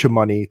a bunch of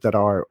money that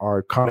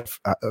are kind of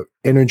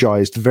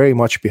energized very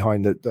much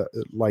behind it,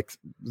 like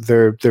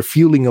they're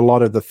fueling a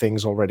lot of the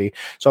things already.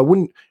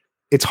 So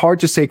it's hard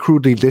to say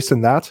crudely this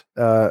and that,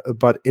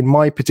 but in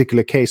my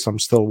particular case, I'm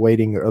still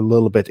waiting a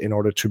little bit in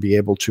order to be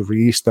able to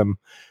release them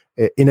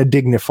in a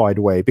dignified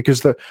way,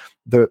 because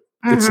mm-hmm.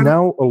 it's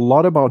now a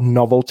lot about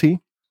novelty.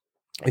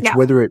 It's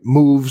whether it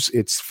moves,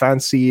 it's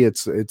fancy,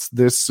 it's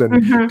this, and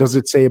mm-hmm. does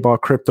it say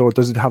about crypto?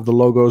 Does it have the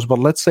logos? But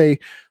let's say,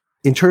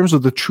 in terms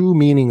of the true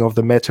meaning of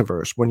the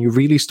metaverse, when you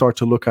really start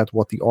to look at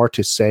what the art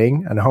is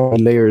saying and how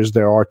many layers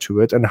there are to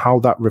it and how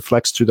that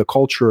reflects to the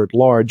culture at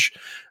large,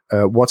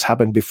 what's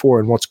happened before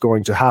and what's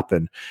going to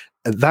happen,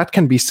 that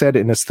can be said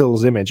in a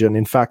stills image. And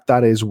in fact,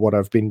 that is what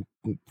I've been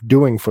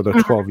doing for the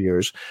 12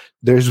 years.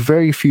 There's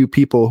very few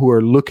people who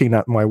are looking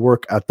at my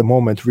work at the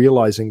moment,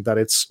 realizing that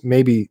it's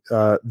maybe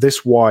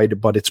this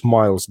wide, but it's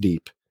miles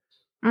deep.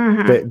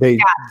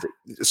 Mm-hmm.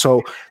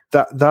 So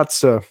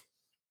that's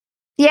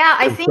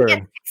I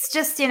think it's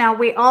just,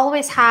 we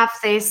always have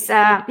this,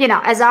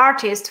 as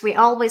artists, we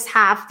always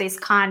have this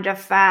kind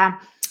of,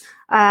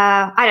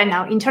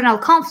 internal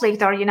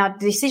conflict or,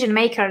 decision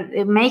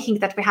making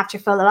that we have to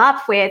follow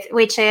up with,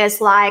 which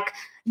is like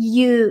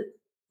you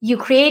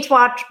create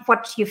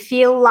what you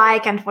feel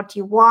like and what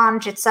you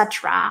want,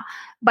 etc.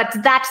 But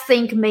that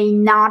thing may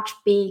not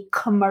be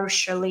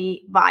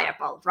commercially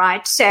viable,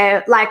 right?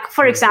 So, like,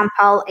 for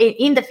example,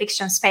 in the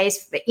fiction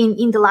space,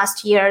 in the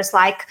last years,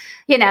 like,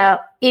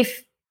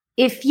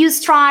 if you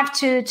strive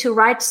to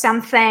write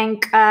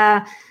something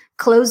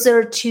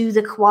closer to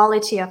the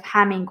quality of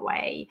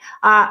Hemingway,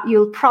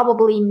 you'll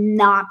probably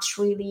not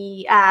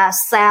really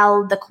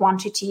sell the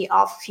quantity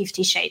of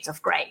 50 Shades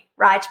of Grey,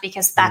 right?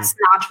 Because that's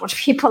not what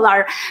people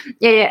are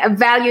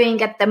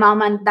valuing at the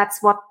moment.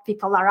 That's what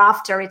people are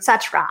after,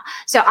 etc.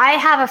 So I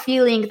have a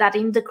feeling that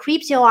in the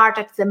crypto art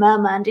at the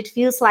moment, it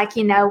feels like,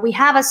 we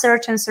have a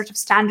certain sort of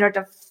standard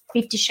of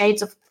 50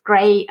 Shades of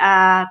Grey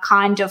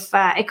kind of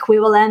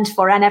equivalent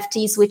for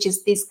NFTs, which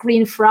is this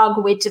green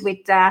frog with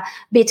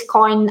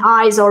Bitcoin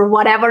eyes or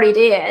whatever it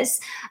is.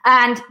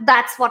 And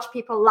that's what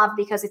people love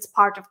because it's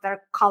part of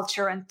their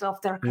culture and of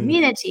their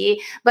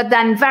community. But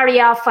then very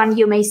often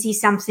you may see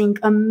something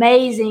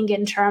amazing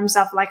in terms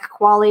of like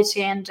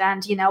quality and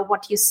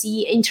what you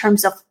see in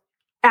terms of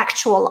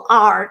actual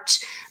art,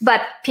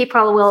 but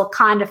people will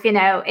kind of,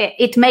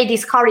 it may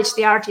discourage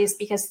the artist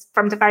because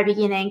from the very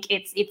beginning,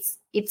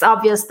 it's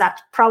obvious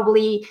that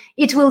probably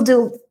it will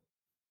do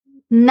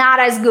not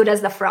as good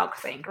as the frog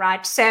thing,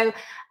 right? So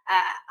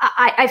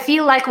I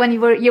feel like when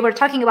you were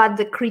talking about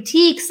the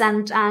critiques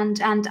and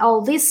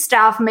all this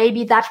stuff,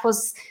 maybe that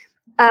was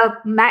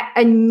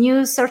a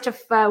new sort of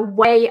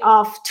way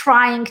of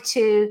trying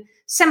to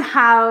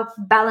somehow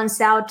balance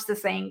out the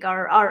thing,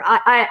 or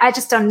I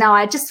just don't know.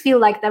 I just feel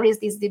like there is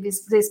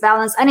this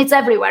balance, and it's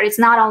everywhere. It's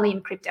not only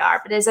in crypto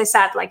art, but as I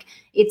said, like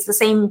it's the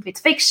same with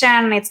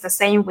fiction. It's the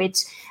same with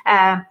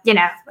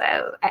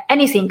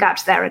anything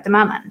out there at the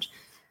moment.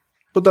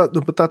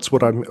 But that's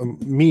what I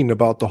mean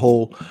about the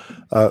whole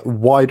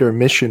wider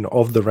mission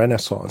of the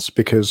Renaissance,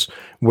 because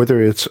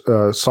whether it's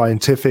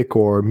scientific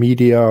or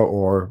media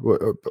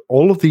or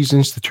all of these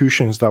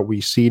institutions that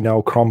we see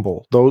now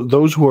crumble,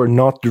 those who are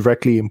not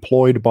directly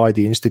employed by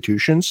the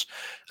institutions,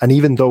 and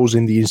even those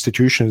in the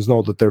institutions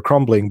know that they're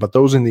crumbling, but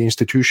those in the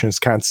institutions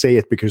can't say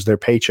it because their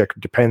paycheck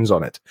depends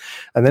on it.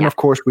 And then, of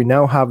course, we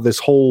now have this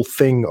whole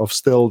thing of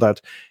still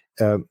that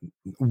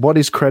what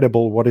is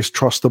credible, what is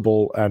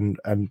trustable,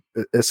 and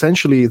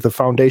essentially the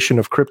foundation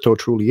of crypto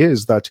truly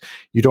is that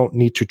you don't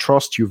need to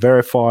trust, you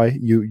verify,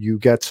 you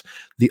get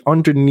the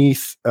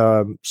underneath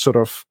sort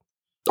of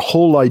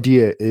whole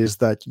idea is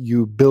that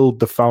you build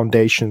the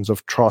foundations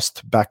of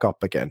trust back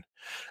up again.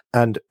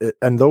 And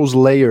those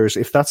layers,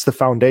 if that's the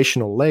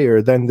foundational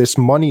layer, then this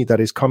money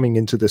that is coming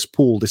into this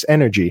pool, this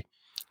energy,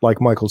 like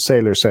Michael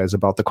Saylor says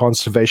about the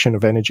conservation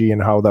of energy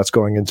and how that's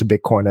going into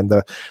Bitcoin, and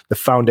the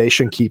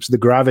foundation the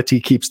gravity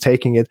keeps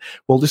taking it.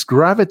 Well, this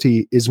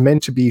gravity is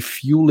meant to be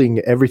fueling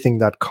everything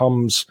that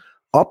comes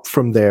up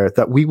from there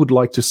that we would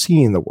like to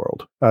see in the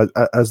world,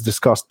 as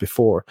discussed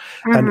before.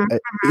 And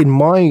in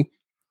my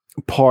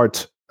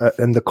part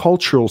and the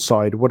cultural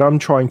side, what I'm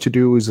trying to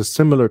do is a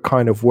similar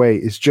kind of way,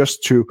 is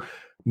just to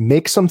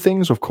make some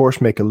things, of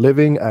course, make a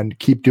living and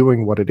keep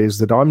doing what it is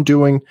that I'm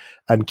doing,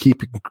 and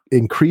keep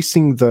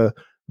increasing the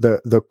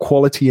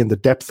quality and the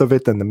depth of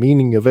it and the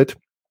meaning of it,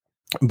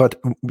 but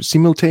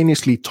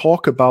simultaneously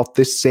talk about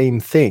this same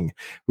thing,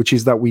 which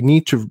is that we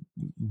need to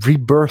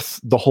rebirth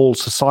the whole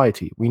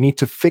society. We need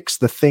to fix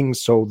the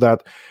things so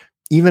that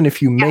even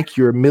if you make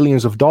your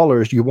millions of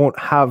dollars, you won't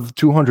have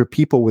 200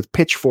 people with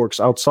pitchforks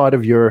outside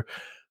of your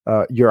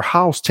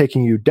house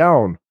taking you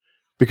down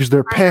because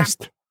they're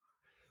pissed.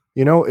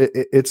 You know,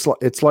 it's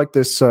like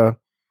this.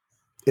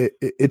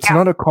 It's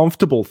not a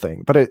comfortable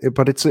thing, but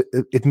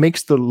it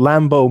makes the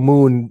Lambo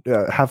Moon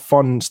have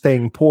fun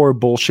staying poor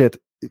bullshit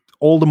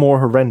all the more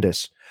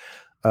horrendous.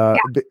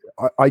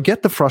 I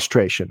get the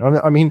frustration.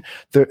 I mean,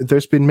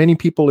 there's been many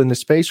people in the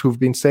space who've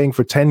been saying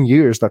for 10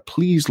 years that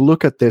please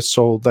look at this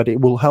so that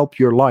it will help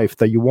your life,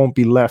 that you won't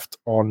be left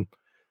on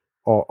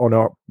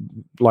a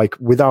like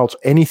without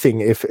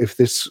anything if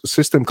this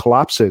system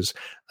collapses.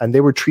 And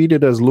they were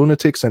treated as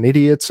lunatics and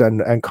idiots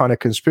and kind of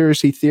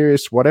conspiracy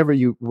theorists, whatever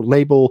you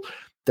label.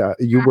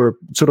 You were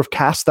sort of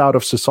cast out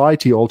of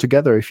society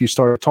altogether if you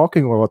started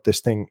talking about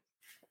this thing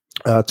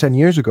 10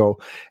 years ago.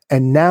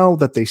 And now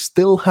that they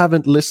still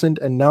haven't listened,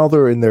 and now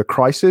they're in their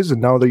crisis,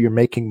 and now that you're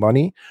making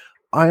money,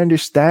 I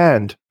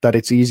understand that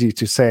it's easy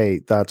to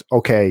say that,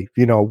 okay,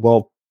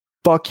 well,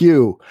 fuck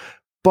you.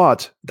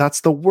 But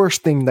that's the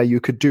worst thing that you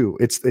could do.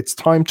 It's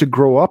time to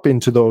grow up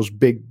into those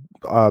big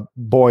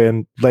boy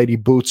and lady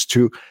boots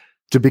to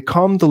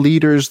become the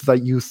leaders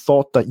that you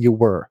thought that you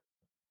were.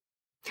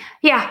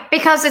 Yeah,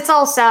 because it's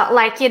also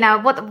like,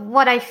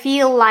 what I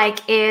feel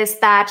like is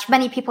that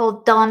many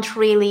people don't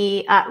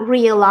really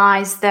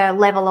realize the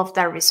level of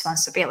their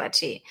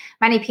responsibility.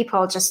 Many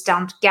people just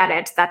don't get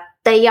it, that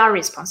they are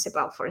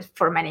responsible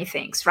for many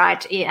things,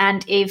 right?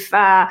 And if,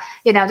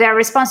 they're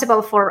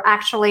responsible for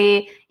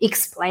actually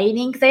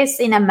explaining this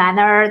in a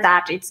manner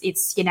that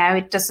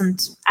it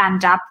doesn't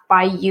end up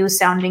by you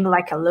sounding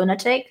like a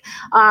lunatic,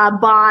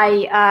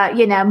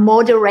 by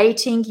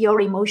moderating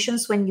your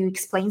emotions when you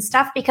explain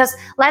stuff. Because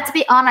let's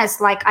be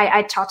honest, like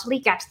I totally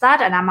get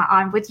that, and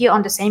I'm with you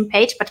on the same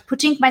page. But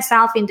putting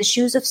myself in the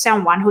shoes of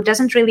someone who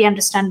doesn't really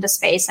understand the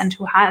space and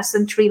who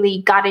hasn't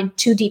really gotten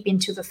too deep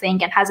into the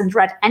thing and hasn't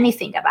read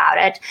anything about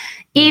it,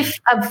 if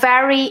a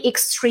very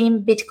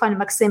extreme Bitcoin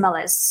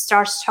maximalist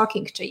starts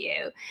talking to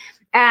you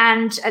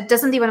and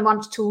doesn't even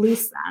want to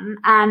listen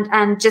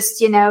and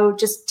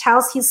just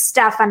tells his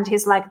stuff and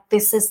he's like,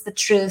 this is the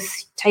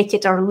truth, take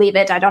it or leave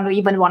it, I don't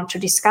even want to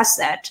discuss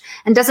it,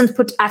 and doesn't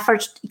put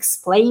effort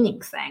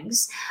explaining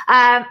things,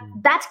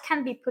 that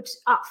can be put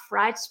off,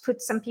 right?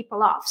 Put some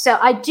people off. So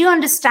I do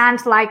understand,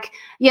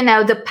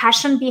 the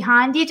passion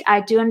behind it.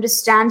 I do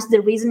understand the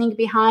reasoning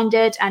behind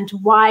it and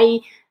why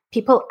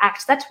people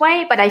act that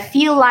way. But I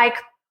feel like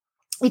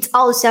it's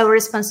also a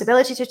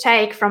responsibility to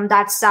take from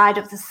that side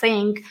of the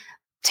thing,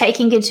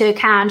 taking into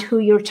account who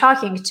you're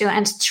talking to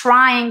and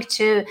trying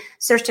to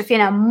sort of,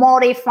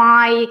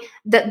 modify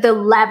the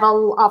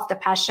level of the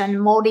passion,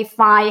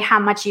 modify how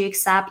much you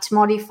accept,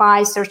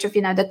 modify sort of,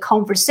 the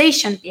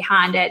conversation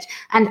behind it,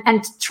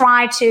 and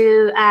try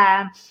to,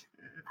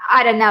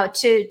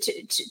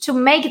 to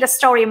make the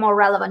story more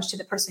relevant to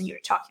the person you're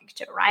talking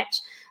to, right?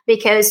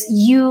 Because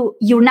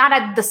you're not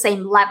at the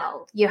same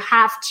level. You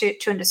have to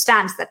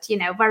understand that,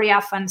 very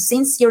often,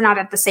 since you're not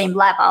at the same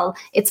level,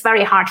 it's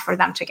very hard for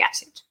them to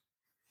get it.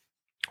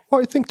 Well,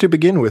 I think to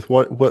begin with,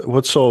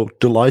 what's so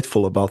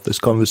delightful about this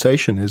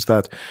conversation is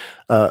that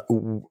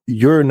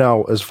you're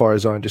now, as far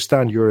as I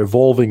understand, you're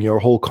evolving your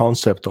whole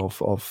concept of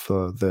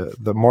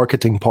the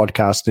marketing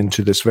podcast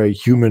into this very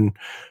human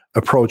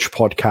approach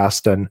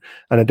podcast and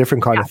a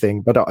different kind of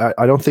thing. But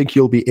I don't think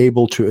you'll be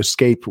able to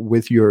escape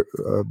with your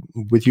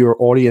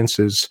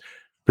audience's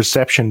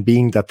perception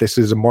being that this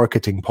is a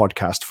marketing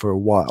podcast for a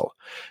while.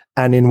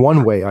 And in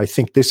one way, I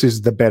think this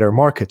is the better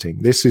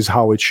marketing. This is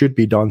how it should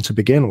be done to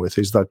begin with,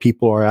 is that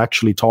people are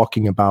actually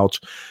talking about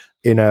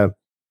in a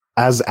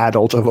as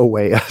adult of a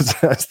way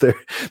as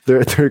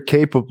they're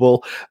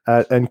capable,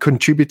 and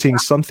contributing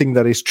something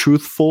that is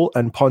truthful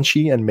and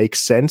punchy and makes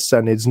sense,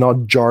 and it's not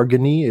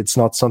jargony. It's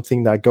not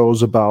something that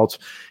goes about,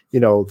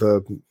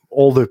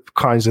 all the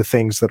kinds of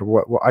things that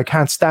I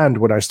can't stand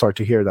when I start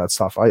to hear that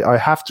stuff. I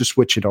have to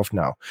switch it off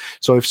now.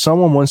 So if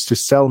someone wants to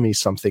sell me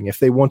something, if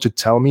they want to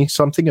tell me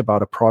something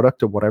about a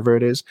product or whatever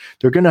it is,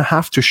 they're going to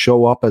have to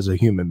show up as a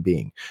human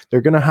being.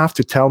 They're going to have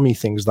to tell me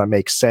things that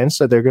make sense.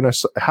 That they're going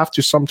to have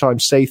to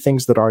sometimes say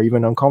things that are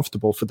even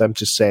uncomfortable for them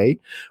to say,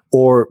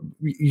 or,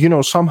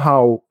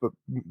 somehow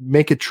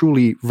make it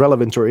truly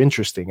relevant or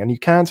interesting. And you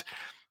can't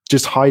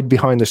just hide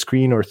behind the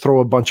screen or throw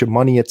a bunch of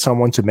money at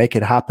someone to make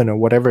it happen or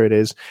whatever it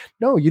is.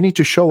 No, you need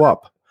to show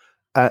up.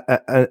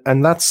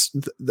 And that's,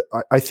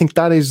 I think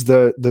that is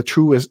the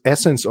true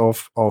essence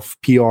of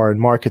PR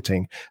and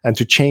marketing. And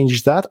to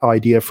change that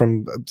idea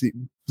from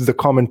the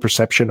common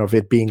perception of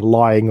it being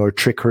lying or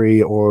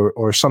trickery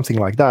or something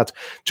like that,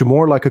 to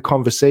more like a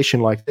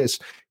conversation like this.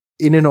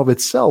 In and of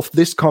itself,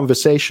 this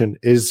conversation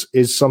is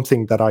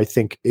something that I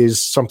think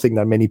is something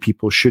that many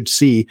people should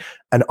see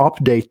and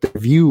update their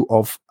view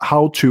of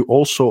how to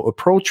also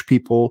approach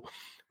people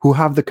who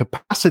have the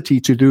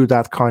capacity to do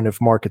that kind of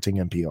marketing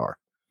and PR.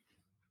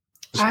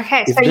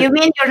 Okay, so you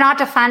mean you're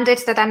not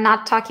offended that I'm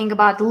not talking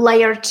about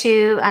layer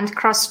 2 and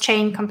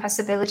cross-chain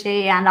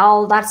compatibility and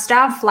all that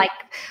stuff? Like,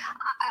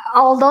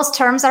 all those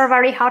terms are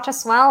very hot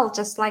as well,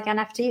 just like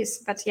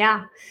NFTs. But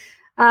yeah.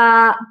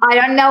 I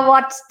don't know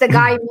what the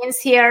guy means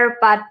here,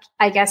 but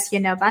I guess you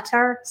know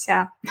better.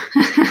 So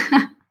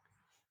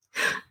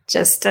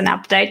just an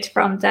update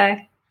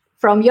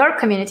from your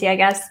community, I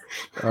guess.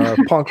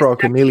 Punk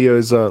Rock Emilio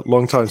is a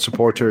longtime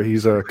supporter.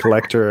 He's a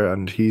collector,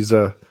 and he's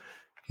a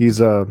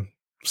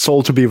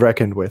soul to be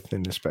reckoned with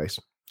in this space.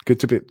 Good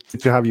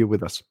to have you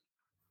with us.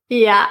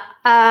 Yeah.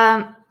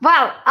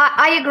 Well,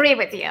 I agree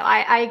with you.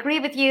 I agree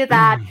with you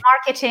that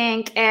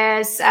marketing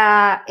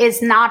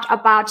is not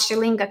about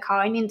shilling a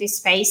coin in this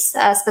space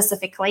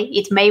specifically.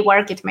 It may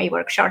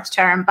work short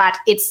term, but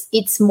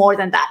it's more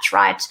than that,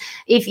 right?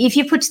 If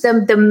you put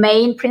the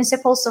main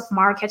principles of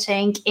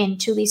marketing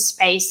into this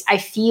space, I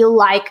feel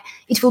like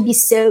it will be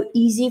so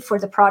easy for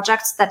the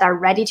projects that are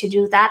ready to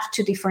do that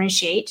to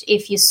differentiate.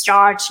 If you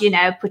start,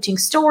 putting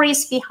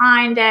stories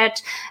behind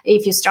it,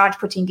 if you start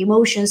putting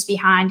emotions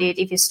behind it,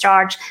 if you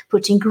start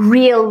putting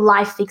real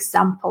life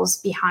examples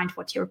behind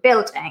what you're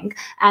building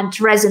and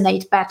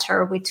resonate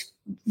better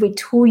with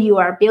who you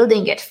are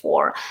building it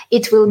for,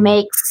 it will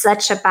make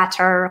such a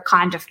better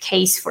kind of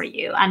case for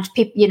you. And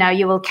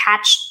you will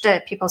catch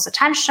the people's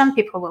attention.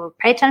 People will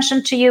pay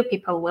attention to you.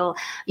 People will,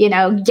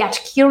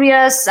 get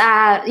curious.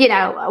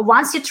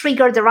 Once you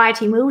trigger the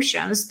right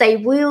emotions, they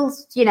will,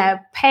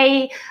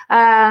 pay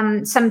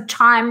some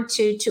time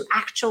to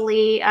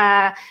actually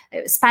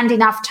spend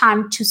enough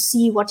time to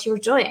see what you're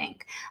doing,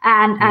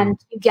 and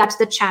you get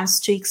the chance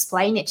to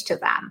explain it to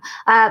them.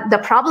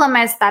 The problem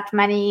is that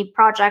many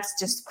projects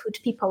just put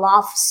people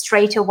off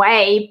straight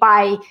away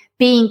by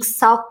being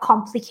so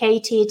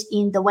complicated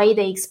in the way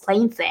they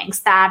explain things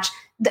that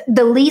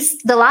the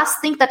last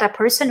thing that a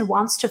person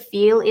wants to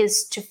feel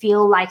is to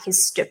feel like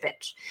he's stupid.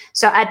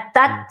 So at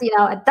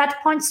that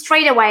point,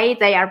 straight away,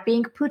 they are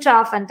being put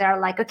off, and they're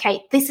like,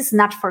 okay, this is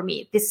not for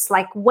me. This is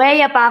like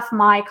way above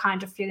my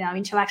kind of,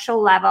 intellectual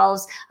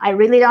levels. I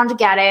really don't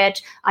get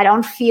it.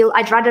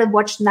 I'd rather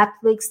watch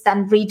Netflix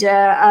than read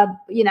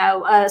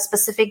a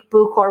specific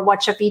book or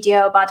watch a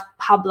video about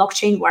how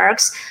blockchain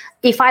works.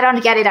 If I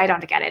don't get it, I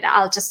don't get it.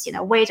 I'll just,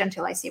 wait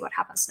until I see what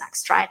happens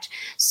next, right?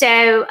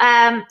 So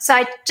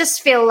I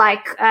just feel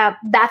like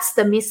that's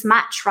the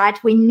mismatch,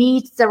 right? We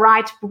need the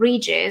right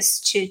bridges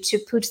to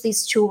put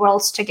these two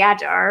worlds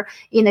together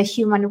in a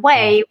human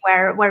way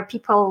where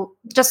people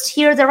just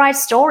hear the right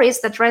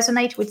stories that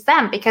resonate with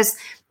them. Because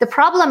the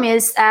problem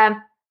is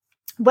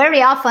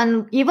very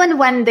often, even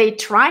when they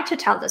try to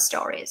tell the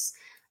stories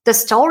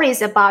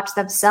about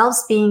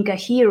themselves being a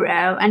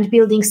hero and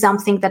building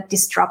something that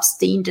disrupts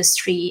the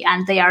industry,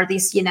 and they are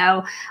this,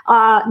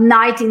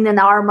 knight in an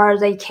armor,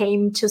 they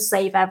came to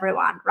save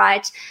everyone,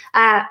 right?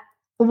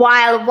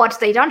 While what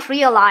they don't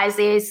realize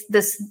is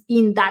this: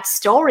 in that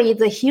story,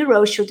 the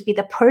hero should be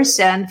the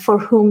person for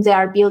whom they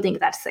are building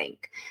that thing.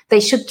 They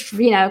should,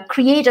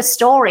 create a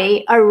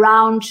story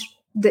around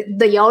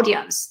the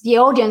audience. The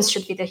audience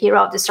should be the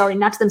hero of the story,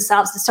 not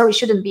themselves. The story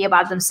shouldn't be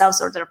about themselves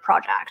or their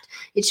product.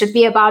 It should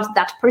be about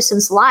that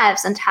person's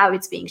lives and how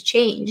it's being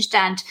changed,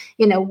 and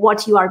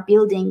what you are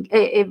building,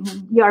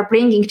 you are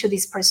bringing to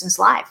this person's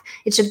life.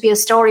 It should be a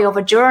story of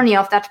a journey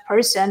of that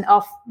person,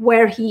 of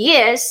where he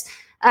is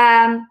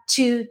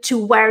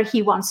to where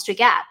he wants to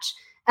get.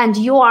 And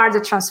you are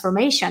the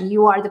transformation.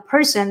 You are the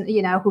person,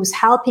 who's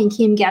helping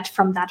him get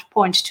from that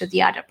point to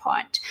the other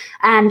point.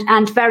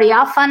 And very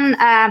often,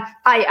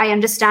 I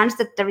understand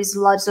that there is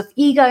lots of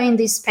ego in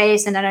this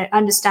space, and I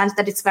understand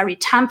that it's very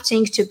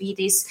tempting to be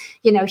this,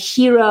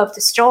 hero of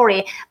the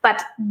story.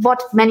 But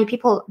what many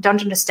people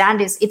don't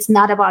understand is it's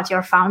not about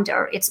your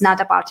founder. It's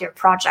not about your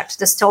project.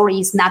 The story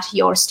is not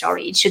your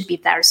story. It should be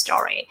their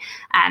story.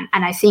 And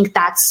I think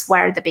that's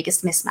where the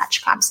biggest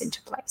mismatch comes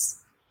into place.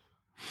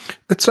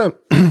 It's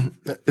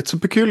a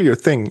peculiar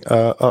thing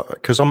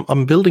because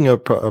I'm building a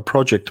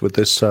project with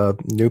this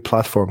new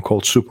platform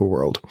called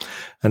Superworld,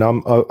 and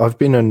I've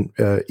been an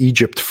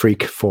Egypt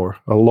freak for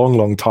a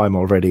long time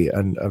already,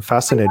 and I'm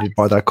fascinated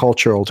by that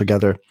culture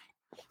altogether.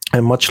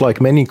 And much like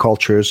many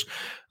cultures,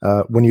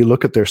 when you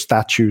look at their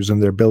statues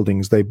and their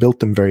buildings, they built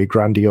them very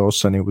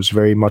grandiose, and it was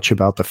very much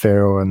about the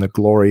pharaoh and the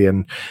glory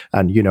and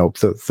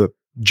the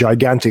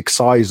gigantic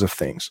size of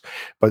things.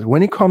 But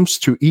when it comes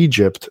to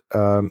Egypt,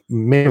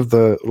 many of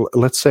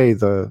let's say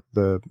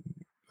the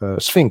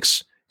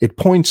Sphinx, it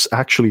points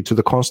actually to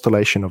the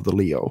constellation of the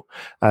Leo.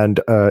 And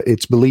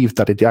it's believed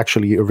that it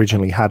actually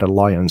originally had a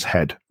lion's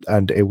head,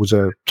 and it was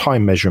a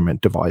time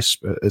measurement device,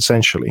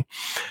 essentially.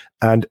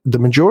 And the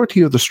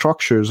majority of the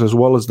structures, as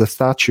well as the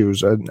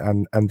statues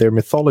and their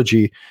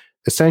mythology,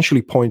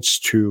 essentially points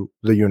to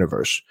the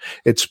universe.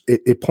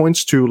 It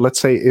points to, let's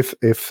say, if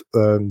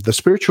the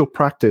spiritual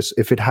practice,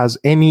 if it has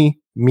any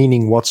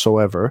meaning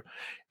whatsoever,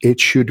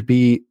 it should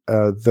be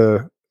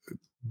the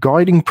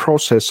guiding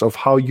process of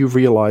how you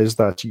realize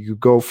that you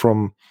go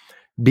from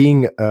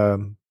being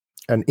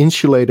an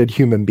insulated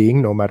human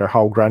being, no matter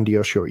how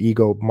grandiose your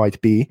ego might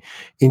be,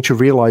 into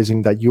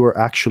realizing that you are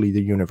actually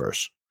the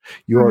universe.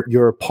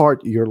 You're a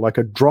part, you're like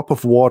a drop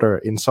of water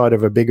inside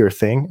of a bigger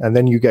thing, and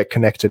then you get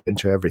connected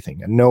into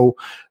everything. And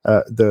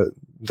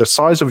the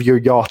size of your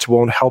yacht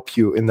won't help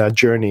you in that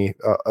journey.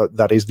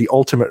 That is the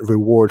ultimate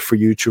reward for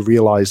you to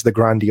realize the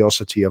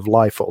grandiosity of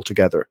life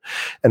altogether.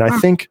 And I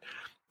think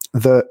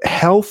the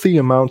healthy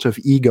amount of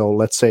ego,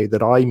 let's say,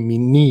 that I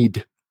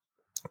need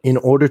in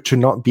order to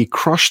not be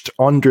crushed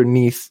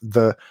underneath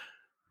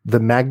the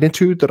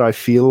magnitude that I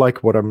feel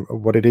like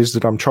what it is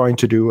that I'm trying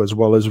to do, as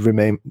well as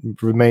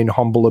remain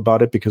humble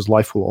about it, because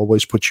life will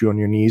always put you on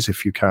your knees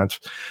if you can't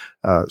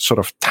sort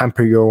of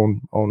tamper your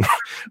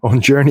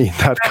own journey in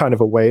that kind of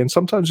a way. And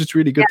sometimes it's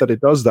really good that it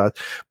does that.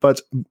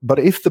 But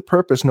if the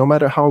purpose, no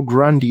matter how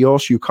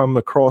grandiose you come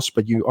across,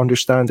 but you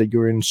understand that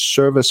you're in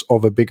service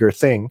of a bigger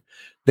thing,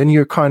 then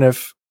you're kind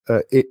of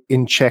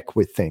in check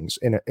with things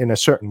in a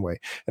certain way.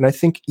 And I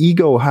think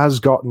ego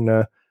has gotten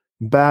a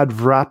bad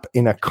rap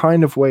in a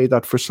kind of way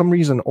that for some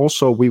reason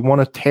also we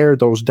want to tear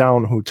those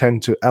down who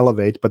tend to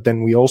elevate, but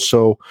then we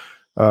also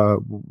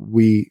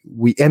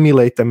we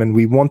emulate them, and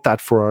we want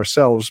that for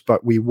ourselves,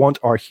 but we want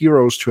our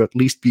heroes to at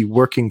least be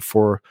working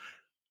for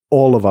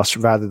all of us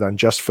rather than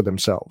just for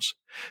themselves,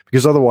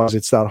 because otherwise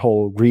it's that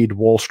whole read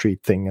Wall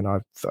Street thing. And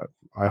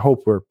I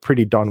hope we're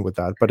pretty done with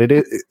that, but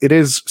it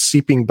is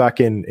seeping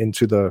back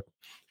into the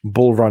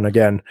bull run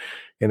again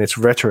in its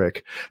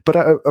rhetoric. But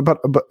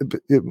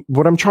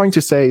what I'm trying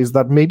to say is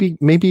that maybe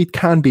it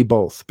can be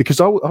both, because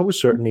I was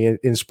certainly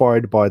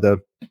inspired by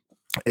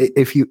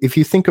if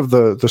you think of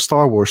the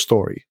Star Wars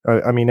story.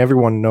 I mean,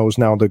 everyone knows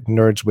now, the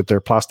nerds with their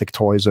plastic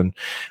toys and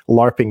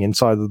LARPing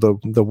inside of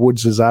the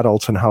woods as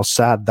adults, and how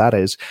sad that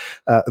is.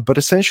 But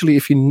essentially,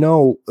 if you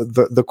know,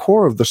 the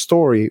core of the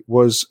story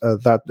was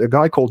that a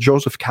guy called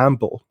Joseph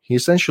Campbell, he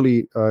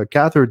essentially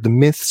gathered the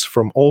myths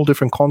from all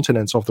different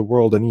continents of the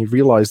world, and he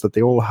realized that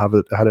they all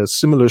had a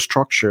similar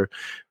structure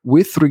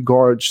with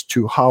regards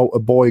to how a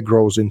boy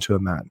grows into a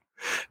man.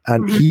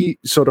 And he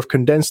sort of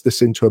condensed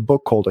this into a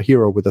book called A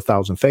Hero with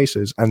 1,000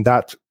 Faces, and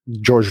that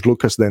George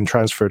Lucas then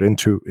transferred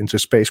into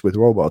space with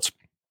robots.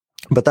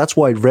 But that's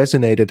why it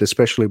resonated,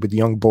 especially with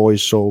young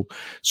boys, so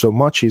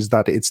much, is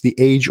that it's the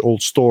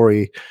age-old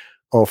story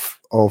of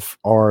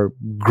our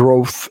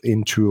growth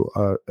into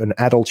an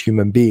adult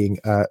human being,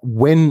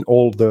 when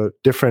all the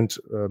different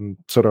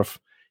sort of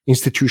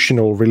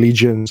institutional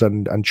religions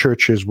and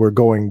churches were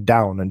going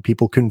down, and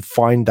people couldn't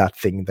find that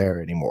thing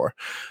there anymore.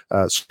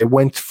 So they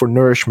went for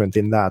nourishment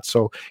in that.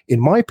 So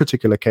in my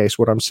particular case,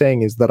 what I'm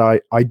saying is that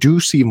I do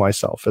see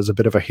myself as a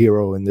bit of a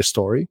hero in this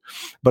story,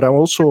 but I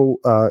also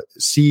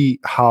see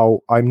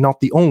how I'm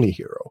not the only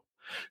hero.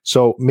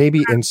 So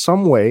maybe in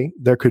some way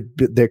there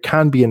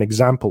can be an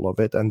example of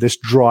it, and this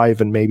drive,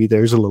 and maybe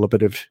there's a little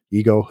bit of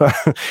ego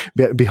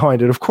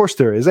behind it. Of course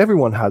there is.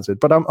 Everyone has it,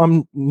 but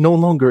I'm no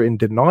longer in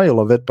denial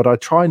of it. But I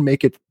try and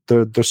make it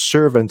the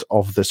servant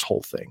of this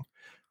whole thing,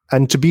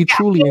 and to be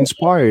truly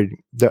inspired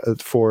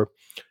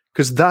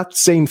because that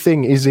same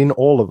thing is in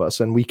all of us,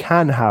 and we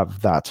can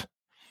have that.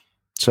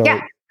 So. Yeah.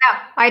 No,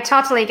 I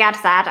totally get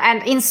that.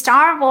 And in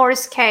Star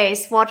Wars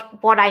case, what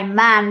I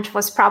meant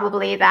was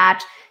probably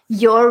that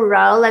your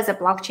role as a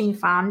blockchain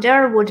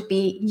founder would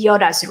be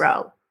Yoda's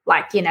role.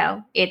 Like, you're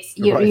not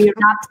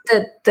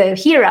the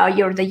hero,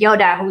 you're the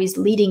Yoda who is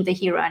leading the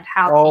hero and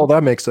how. Oh,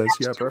 that makes sense.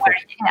 Yeah,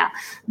 perfect. Yeah,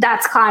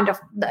 that's kind of,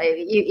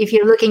 if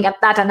you're looking at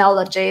that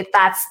analogy,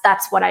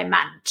 that's what I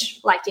meant.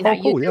 Like,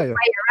 cool. you play a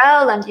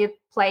role and you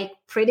play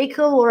pretty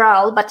cool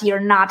role, but you're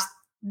not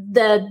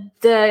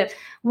the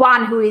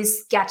one who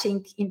is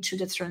getting into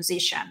the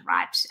transition,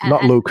 right?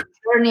 Not Luke.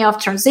 The journey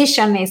of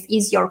transition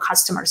is your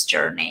customer's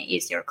journey,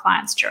 is your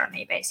client's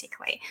journey,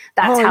 basically.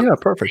 That's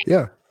perfect.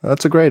 Yeah,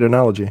 that's a great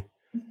analogy.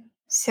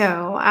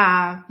 So,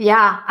 I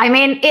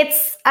mean,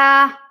 it's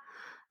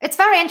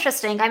very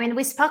interesting. I mean,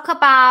 we spoke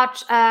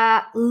about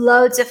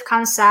loads of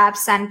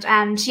concepts and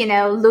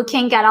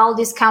looking at all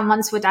these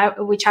comments which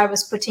I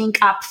was putting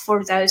up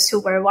for those who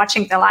were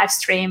watching the live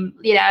stream.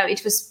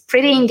 It was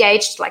pretty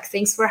engaged, like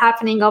things were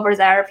happening over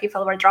there.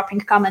 People were dropping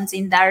comments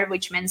in there,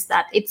 which means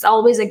that it's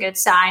always a good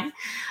sign.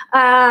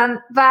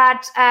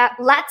 But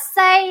let's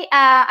say,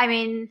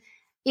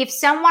 if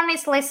someone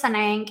is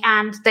listening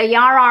and they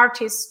are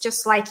artists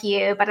just like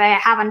you, but they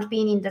haven't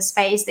been in the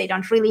space, they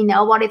don't really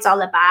know what it's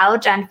all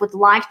about and would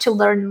like to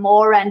learn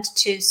more and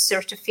to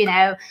sort of,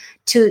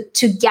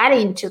 to get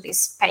into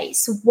this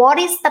space, what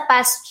is the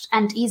best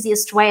and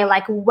easiest way?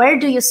 Like, where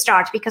do you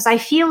start? Because I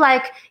feel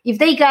like if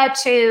they go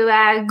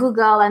to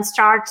Google and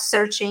start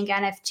searching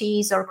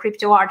NFTs or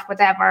crypto art,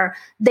 whatever,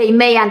 they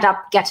may end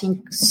up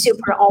getting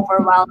super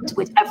overwhelmed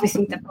with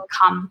everything that will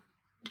come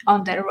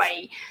on their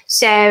way.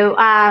 So,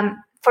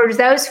 for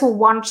those who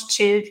want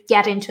to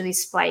get into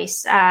this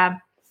place,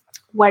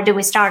 where do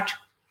we start?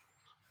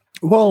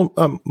 Well,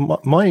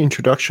 my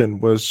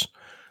introduction was,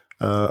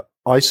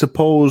 I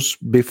suppose,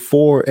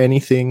 before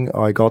anything,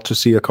 I got to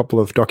see a couple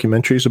of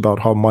documentaries about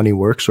how money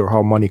works or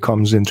how money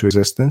comes into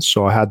existence.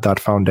 So I had that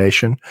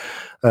foundation.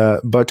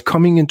 But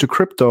coming into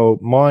crypto,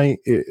 my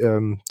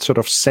sort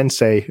of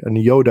sensei and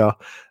Yoda,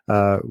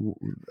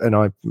 and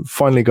I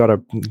finally got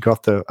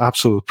the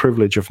absolute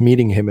privilege of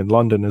meeting him in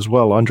London as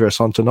well, Andreas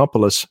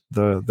Antonopoulos,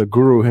 the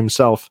guru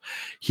himself.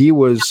 He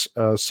was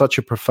such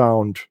a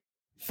profound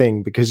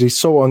thing because he's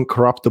so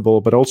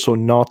uncorruptible, but also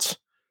not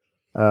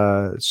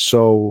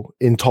so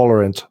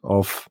intolerant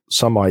of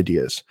some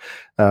ideas.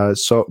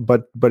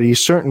 But he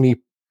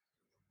certainly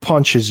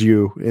punches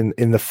you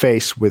in the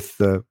face with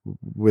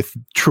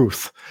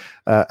truth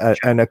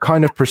and a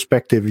kind of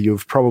perspective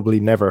you've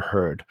probably never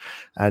heard.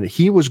 And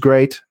he was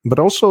great, but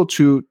also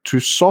to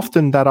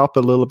soften that up a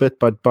little bit,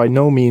 but by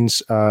no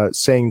means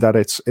saying that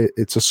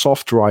it's a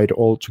soft ride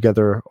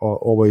altogether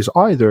always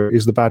either,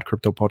 is the Bad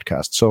Crypto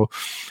podcast. So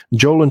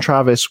Joel and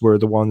Travis were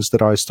the ones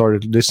that I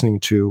started listening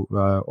to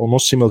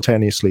almost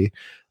simultaneously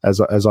as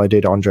I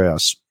did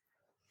Andreas.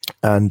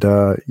 And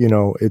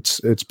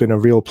it's been a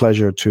real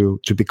pleasure to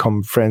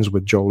become friends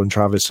with Joel and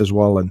Travis as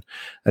well, and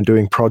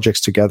doing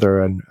projects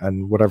together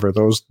and whatever.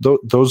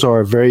 Those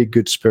are very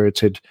good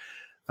spirited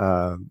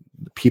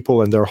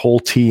people and their whole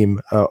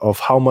team of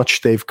how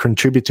much they've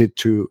contributed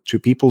to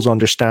people's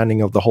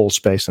understanding of the whole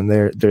space. And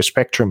their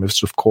spectrum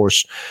is, of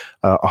course,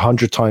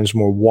 100 times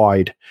more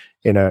wide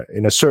in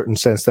a certain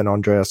sense than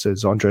Andreas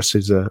is. Andreas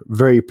is a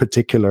very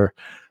particular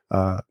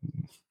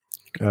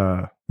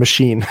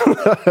machine,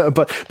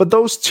 but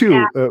those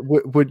two,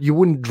 you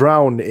wouldn't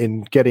drown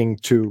in getting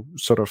to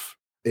sort of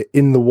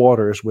in the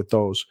waters with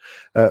those.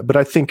 But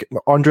I think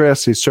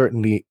Andreas is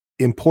certainly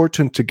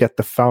important to get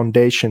the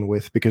foundation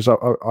with, because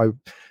I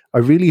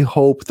really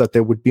hope that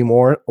there would be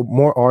more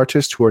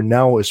artists who are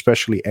now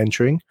especially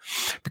entering,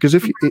 because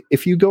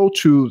if you go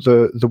to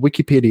the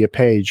Wikipedia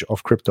page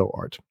of crypto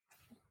art,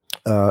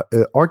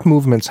 art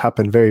movements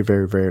happen very,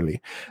 very rarely,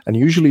 and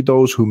usually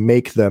those who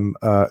make them,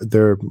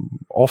 they're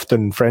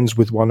often friends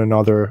with one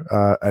another,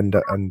 and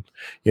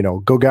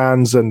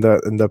Gauguins and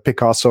the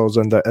Picassos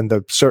and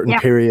the certain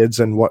periods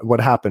and what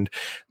happened.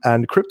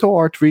 And crypto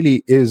art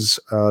really is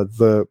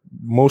the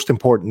most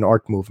important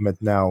art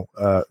movement now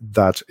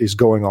that is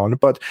going on.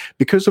 But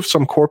because of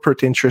some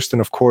corporate interest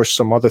and of course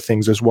some other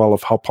things as well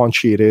of how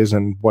punchy it is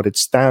and what it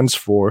stands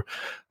for,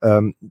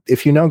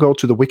 if you now go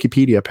to the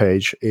Wikipedia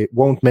page, it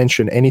won't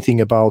mention anything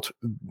about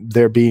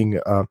there being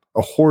a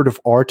horde of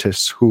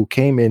artists who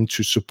came in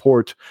to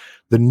support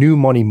the new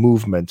money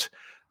movement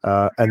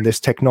and this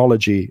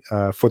technology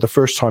for the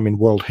first time in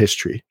world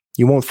history.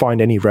 You won't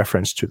find any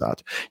reference to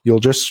that. You'll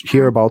just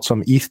hear about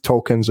some ETH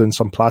tokens and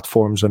some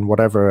platforms and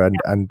whatever,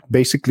 and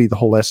basically the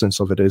whole essence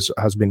of it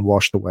has been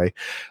washed away.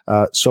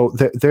 So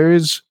there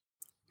is.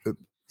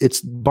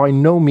 It's by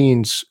no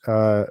means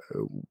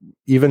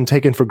even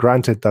taken for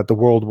granted that the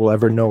world will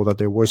ever know that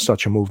there was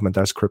such a movement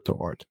as crypto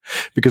art,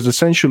 because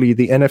essentially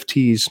the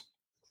NFTs,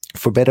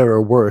 for better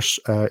or worse,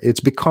 it's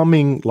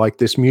becoming like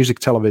this music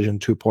television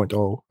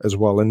 2.0 as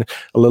well, and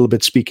a little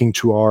bit speaking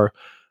to our,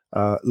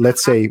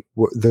 let's say,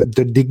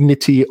 the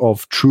dignity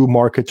of true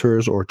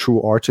marketers or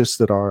true artists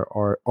that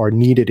are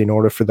needed in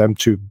order for them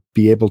to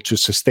be able to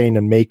sustain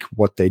and make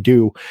what they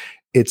do.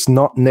 It's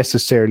not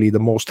necessarily the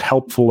most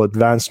helpful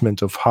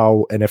advancement of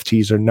how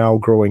NFTs are now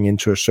growing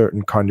into a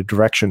certain kind of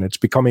direction. It's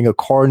becoming a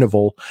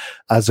carnival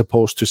as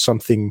opposed to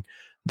something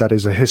that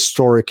is a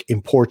historic,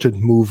 important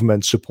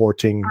movement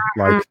supporting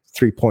like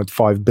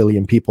 3.5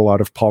 billion people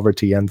out of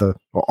poverty and the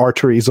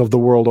arteries of the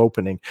world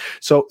opening.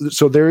 So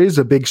there is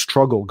a big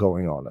struggle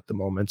going on at the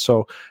moment.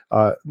 So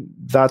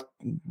that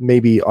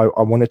maybe I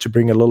wanted to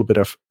bring a little bit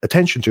of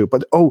attention to.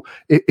 But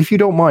if you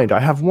don't mind, I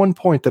have one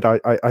point that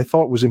I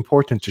thought was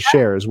important to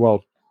share as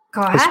well.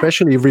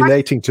 Especially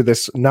relating to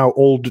this now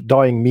old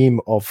dying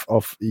meme of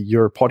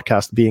your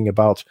podcast being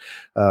about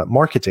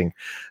marketing,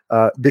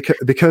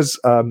 because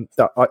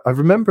I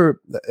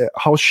remember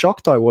how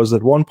shocked I was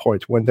at one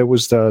point when there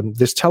was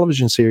this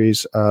television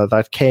series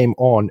that came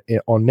on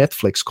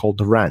Netflix called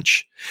The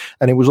Ranch,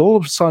 and it was all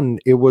of a sudden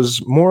it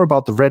was more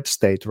about the red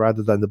state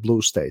rather than the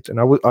blue state,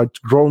 and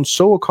I'd grown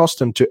so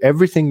accustomed to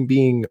everything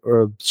being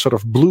sort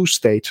of blue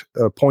state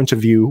point of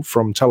view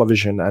from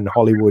television and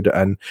Hollywood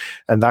and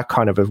that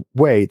kind of a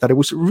way, that it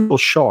was a real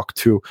shock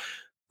to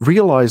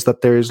realize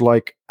that there is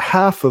like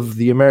half of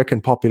the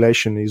American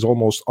population is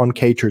almost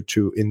uncatered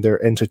to in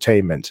their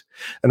entertainment.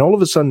 And all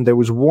of a sudden there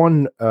was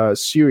one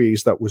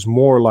series that was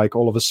more like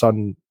all of a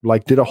sudden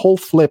like did a whole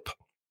flip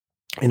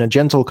in a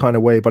gentle kind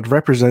of way, but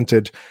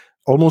represented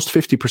almost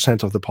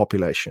 50% of the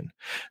population.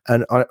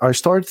 And I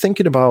started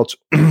thinking about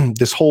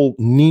this whole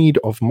need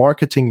of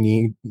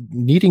marketing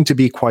needing to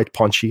be quite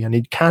punchy, and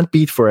it can't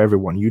be for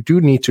everyone. You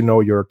do need to know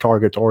your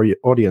target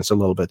audience a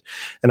little bit.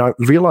 And I'm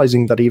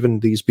realizing that even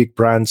these big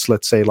brands,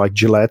 let's say like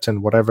Gillette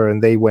and whatever,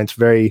 and they went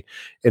very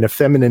in a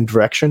feminine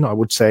direction, I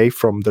would say,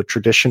 from the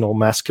traditional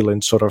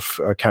masculine sort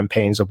of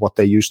campaigns of what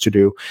they used to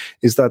do,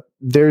 is that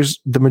there's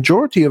the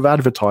majority of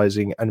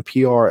advertising and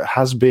PR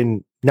has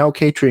been now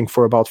catering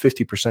for about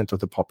 50% of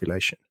the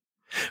population,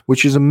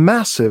 which is a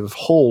massive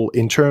hole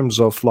in terms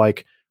of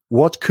like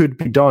what could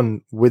be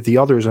done with the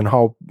others and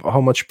how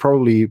much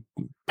probably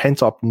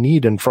pent up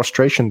need and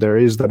frustration there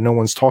is that no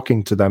one's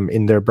talking to them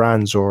in their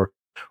brands or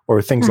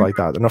things like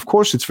that. And of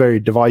course, it's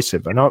very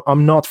divisive, and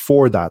I'm not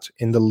for that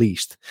in the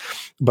least.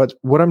 But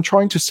what I'm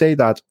trying to say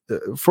that,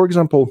 for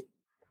example,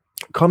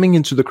 coming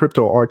into the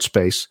crypto art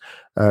space,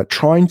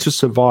 trying to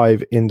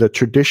survive in the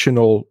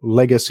traditional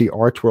legacy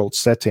art world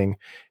setting,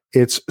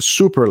 it's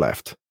super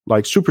left,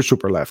 like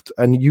super left.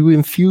 And you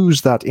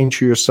infuse that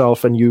into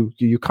yourself, and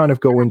you kind of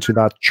go into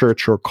that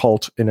church or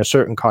cult in a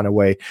certain kind of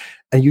way,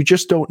 and you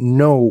just don't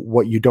know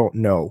what you don't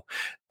know.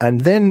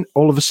 And then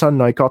all of a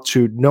sudden I got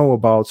to know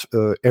about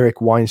Eric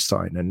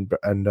Weinstein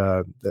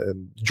and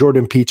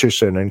Jordan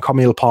Peterson and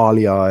Camille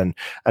Paglia and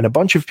a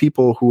bunch of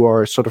people who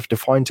are sort of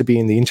defined to be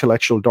in the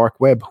intellectual dark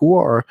web, who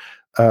are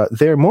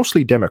they're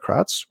mostly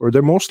Democrats, or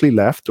they're mostly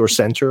left or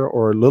center,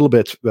 or a little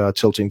bit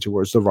tilting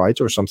towards the right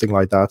or something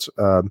like that.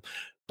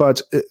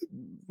 But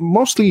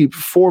mostly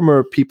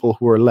former people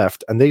who are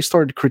left, and they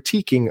started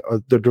critiquing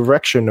the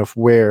direction of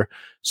where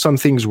some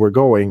things were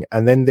going.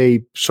 And then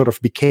they sort of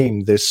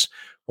became this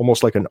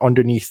almost like an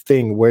underneath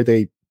thing where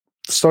they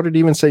started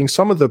even saying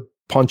some of the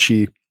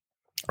punchy,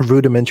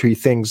 rudimentary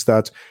things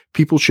that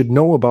people should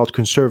know about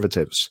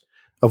conservatives,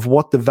 of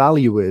what the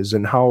value is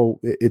and how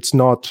it's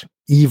not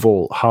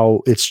evil,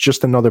 how it's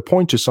just another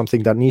point to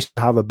something that needs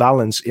to have a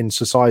balance in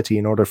society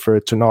in order for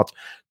it to not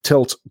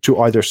tilt to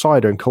either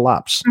side and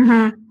collapse.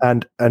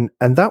 Mm-hmm.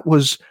 And that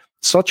was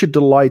such a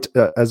delight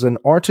as an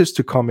artist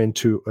to come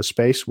into a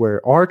space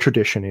where our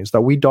tradition is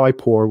that we die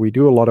poor, we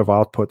do a lot of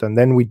output, and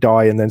then we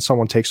die, and then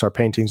someone takes our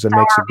paintings and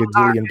makes $1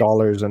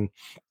 gazillion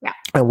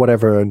and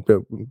whatever, and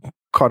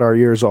cut our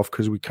ears off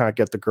because we can't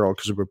get the girl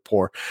because we're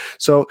poor.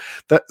 So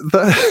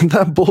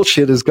that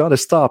bullshit has got to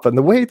stop. And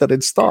the way that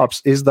it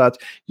stops is that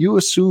you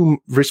assume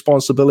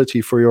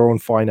responsibility for your own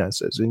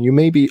finances, and you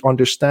maybe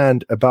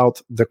understand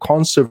about the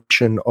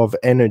conservation of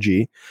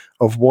energy,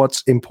 of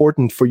what's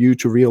important for you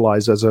to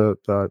realize as a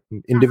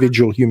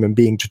individual human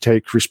being, to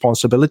take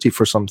responsibility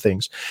for some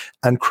things.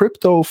 And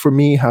crypto for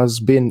me has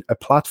been a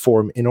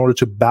platform in order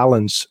to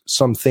balance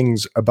some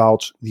things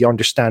about the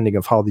understanding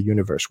of how the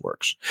universe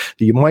works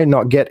that you might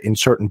not get in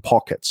certain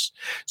pockets.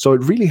 So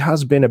it really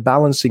has been a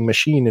balancing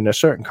machine in a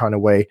certain kind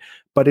of way,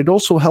 but it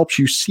also helps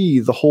you see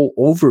the whole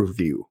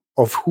overview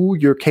of who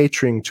you're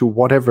catering to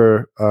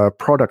whatever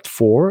product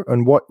for,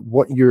 and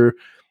what you're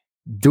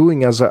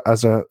doing as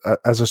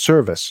a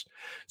service.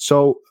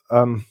 So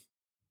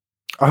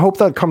I hope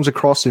that comes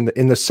across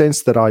in the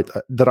sense that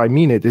I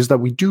mean it, is that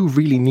we do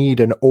really need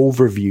an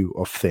overview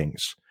of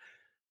things.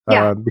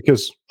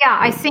 Because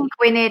I think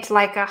we need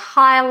like a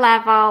high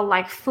level,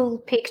 like full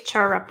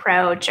picture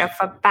approach of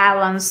a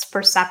balanced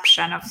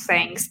perception of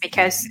things,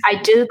 because I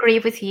do agree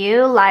with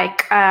you,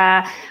 like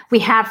we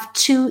have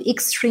two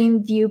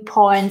extreme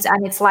viewpoints,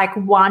 and it's like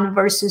one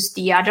versus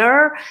the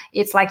other.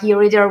 It's like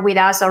you're either with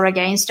us or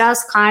against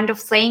us kind of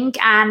thing,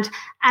 and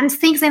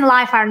things in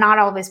life are not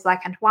always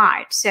black and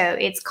white. So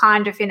it's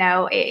kind of,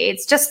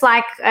 it's just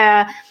like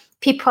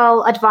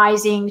people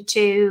advising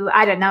to,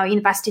 I don't know,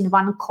 invest in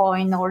one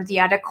coin or the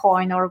other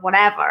coin or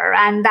whatever.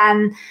 And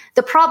then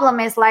the problem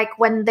is like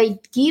when they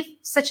give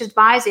such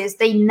advices,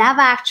 they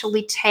never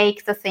actually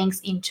take the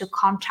things into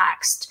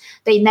context.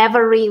 They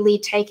never really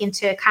take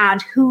into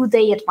account who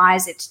they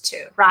advise it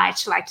to,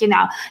 right? Like, you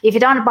know, if you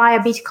don't buy a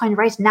Bitcoin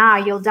right now,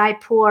 you'll die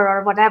poor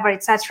or whatever,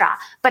 etc.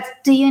 But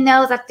do you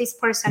know that this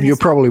person you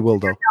probably will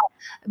though.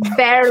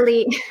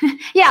 Barely,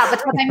 yeah.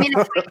 But what I mean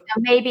is, like, you know,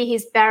 maybe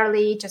he's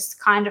barely just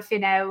kind of, you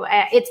know,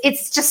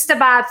 it's just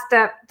about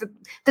the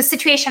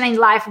situation in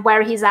life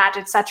where he's at,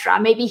 etc.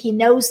 Maybe he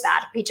knows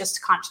that he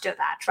just can't do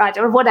that, right,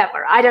 or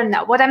whatever. I don't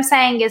know. What I'm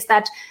saying is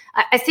that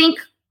I think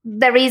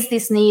there is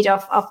this need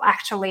of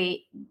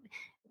actually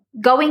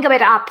going a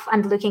bit up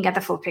and looking at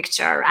the full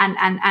picture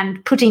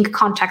and putting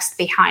context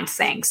behind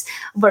things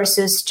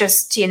versus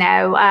just, you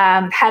know,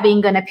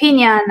 having an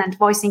opinion and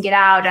voicing it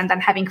out and then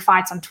having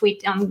fights on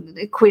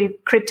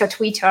crypto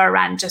Twitter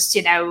and just,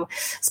 you know,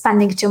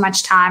 spending too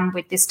much time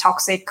with this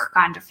toxic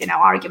kind of, you know,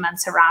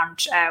 arguments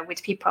around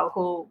with people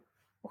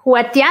who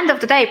at the end of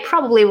the day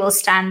probably will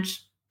stand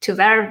to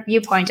their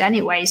viewpoint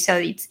anyway.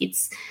 So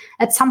it's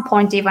at some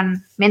point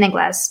even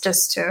meaningless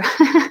just to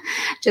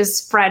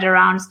just spread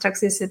around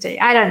toxicity.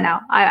 I don't know.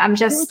 I'm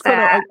just.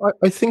 I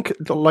think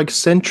like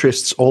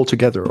centrists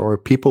altogether, or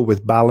people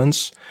with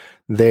balance,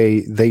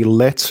 they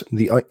let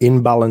the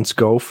imbalance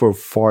go for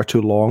far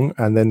too long,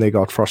 and then they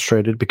got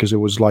frustrated because it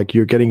was like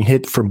you're getting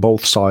hit from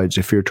both sides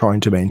if you're trying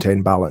to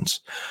maintain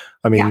balance.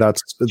 I mean,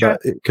 that's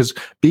because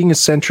being a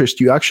centrist,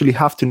 you actually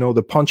have to know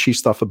the punchy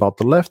stuff about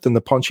the left and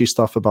the punchy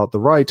stuff about the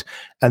right.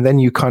 And then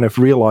you kind of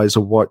realize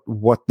what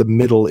the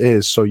middle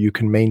is, so you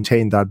can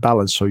maintain that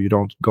balance, so you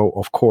don't go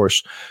off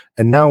course.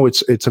 And now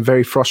it's a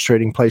very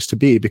frustrating place to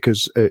be,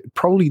 because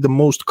probably the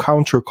most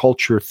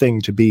counterculture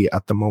thing to be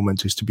at the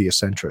moment is to be a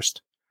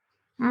centrist.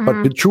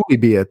 But to truly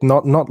be it,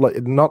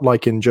 not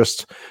like in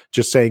just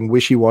saying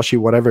wishy-washy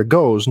whatever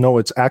goes. No,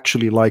 it's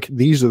actually like,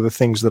 these are the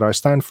things that I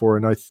stand for,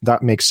 and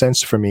that makes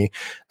sense for me.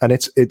 And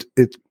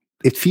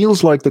it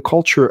feels like the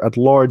culture at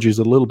large is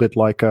a little bit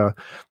like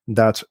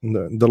that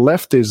the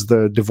left is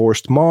the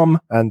divorced mom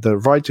and the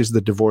right is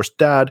the divorced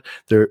dad.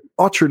 They're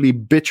utterly,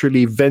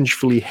 bitterly,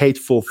 vengefully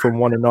hateful from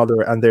one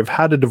another, and they've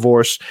had a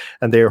divorce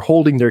and they're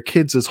holding their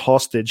kids as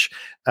hostage.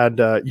 And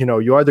you know,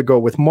 you either go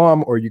with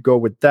mom or you go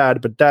with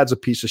dad, but dad's a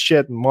piece of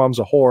shit and mom's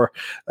a whore.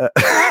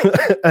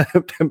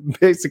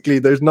 Basically,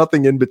 there's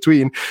nothing in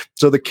between.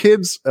 So the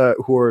kids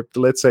who are,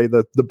 let's say,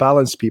 the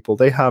balanced people,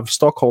 they have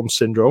Stockholm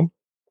syndrome.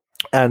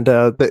 And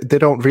they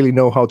don't really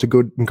know how to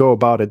go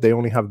about it. They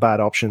only have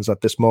bad options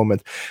at this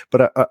moment.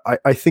 But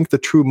I think the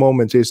true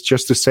moment is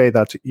just to say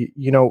that,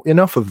 you know,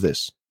 enough of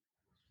this.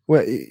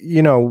 Well,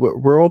 you know,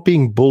 we're all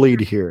being bullied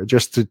here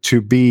just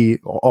to be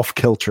off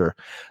kilter,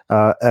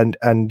 and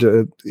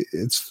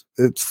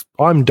it's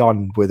I'm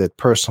done with it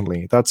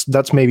personally.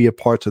 That's maybe a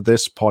part of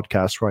this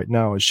podcast right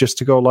now, is just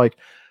to go like,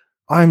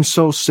 I'm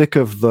so sick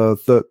of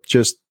the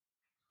just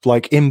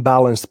like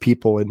imbalanced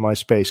people in my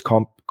space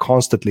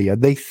constantly,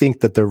 and they think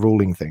that they're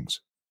ruling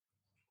things.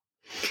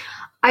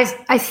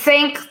 I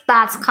think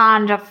that's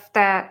kind of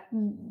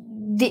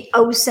the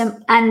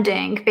awesome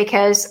ending,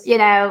 because, you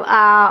know,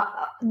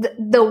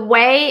 the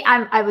way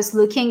I was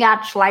looking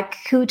at like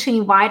who to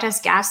invite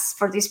as guests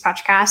for this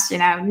podcast, you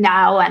know,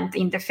 now and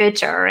in the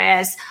future,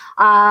 is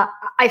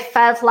I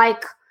felt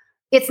like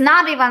it's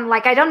not even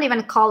like, I don't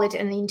even call it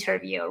an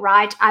interview,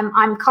 right?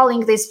 I'm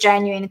calling this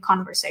genuine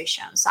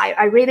conversations.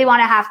 I really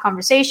want to have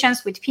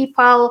conversations with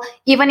people,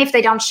 even if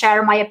they don't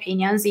share my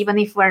opinions, even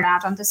if we're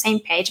not on the same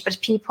page, but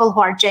people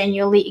who are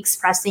genuinely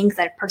expressing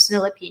their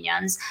personal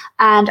opinions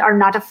and are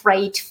not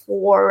afraid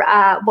for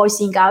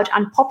voicing out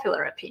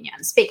unpopular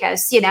opinions.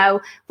 Because, you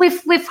know,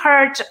 we've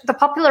heard the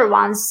popular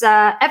ones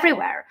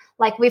everywhere.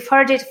 Like, we've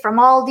heard it from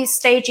all these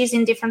stages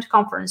in different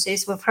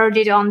conferences. We've heard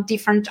it on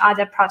different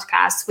other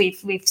podcasts.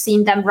 We've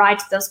seen them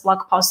write those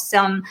blog posts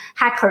on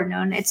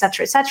HackerNoon,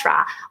 etc.,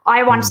 etc.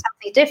 I want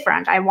something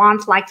different. I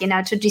want, like, you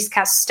know, to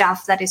discuss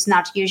stuff that is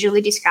not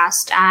usually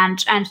discussed, and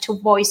to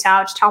voice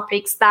out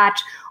topics that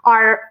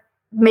are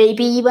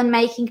maybe even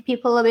making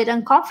people a bit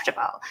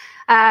uncomfortable.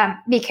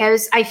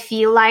 Because I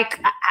feel like,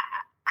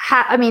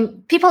 I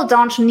mean, people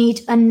don't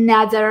need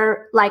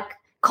another, like,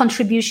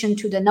 contribution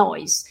to the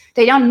noise.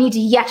 They don't need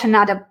yet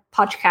another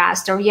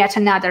podcast or yet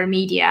another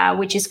media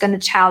which is going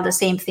to tell the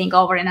same thing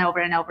over and over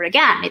and over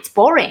again. It's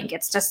boring.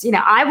 It's just, you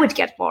know, I would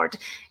get bored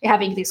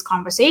having these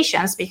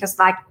conversations, because,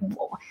 like,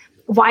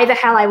 why the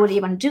hell I would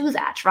even do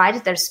that,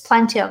 right? There's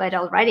plenty of it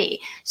already.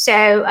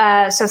 So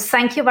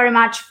thank you very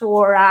much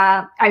for,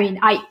 I mean,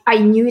 I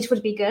knew it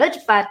would be good,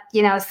 but,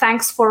 you know,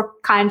 thanks for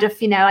kind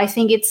of, you know, I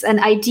think it's an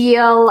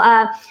ideal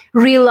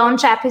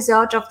relaunch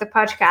episode of the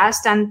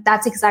podcast, and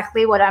that's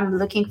exactly what I'm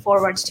looking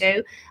forward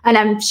to. And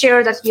I'm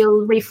sure that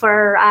you'll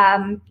refer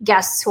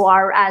guests who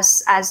are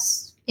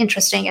as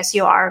interesting as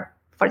you are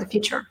for the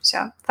future.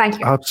 So thank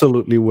you.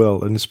 Absolutely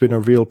will. And it's been a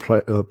real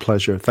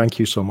pleasure. Thank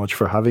you so much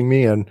for having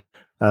me.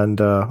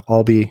 And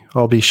I'll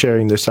be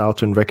sharing this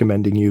out and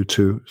recommending you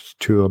to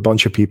a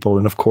bunch of people.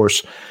 And of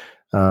course,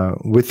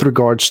 with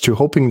regards to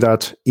hoping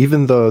that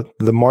even the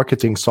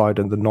marketing side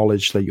and the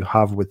knowledge that you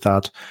have with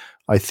that,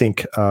 I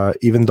think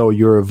even though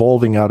you're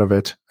evolving out of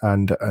it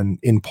and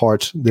in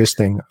part this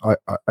thing,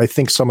 I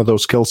think some of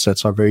those skill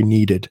sets are very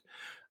needed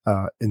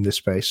in this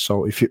space.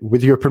 So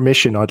with your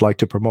permission, I'd like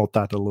to promote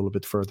that a little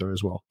bit further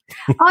as well.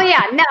 Oh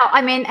yeah, no,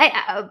 I mean,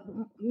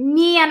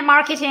 me and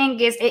marketing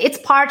it's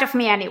part of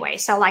me anyway.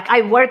 So like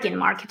I work in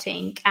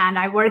marketing and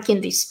I work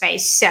in this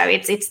space. So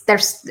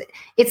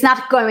it's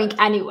not going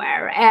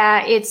anywhere.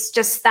 It's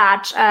just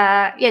that,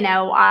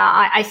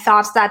 I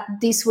thought that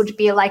this would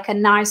be like a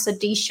nice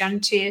addition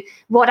to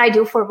what I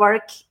do for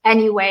work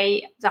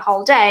anyway, the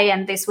whole day.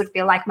 And this would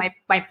be like my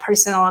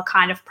personal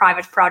kind of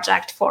private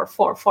project for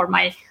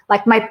my,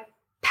 like my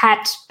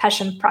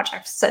passion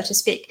project, so to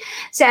speak.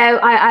 So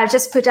I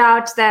just put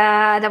out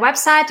the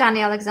website,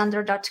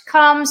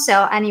 anniealexander.com.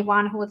 So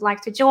anyone who would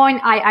like to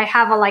join, I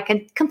have a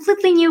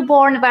completely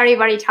newborn, very,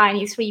 very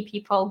tiny 3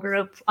 people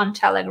group on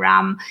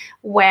Telegram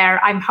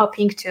where I'm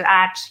hoping to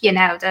add,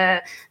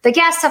 the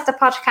guests of the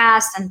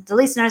podcast and the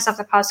listeners of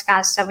the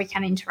podcast so we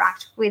can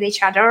interact with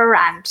each other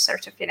and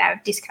sort of,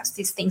 discuss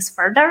these things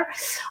further.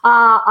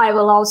 I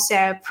will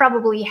also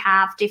probably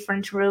have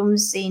different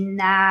rooms in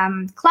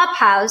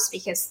Clubhouse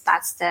because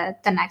that's the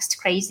next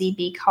crazy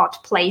big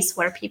hot place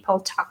where people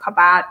talk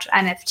about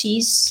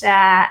NFTs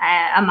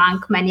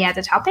among many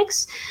other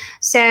topics.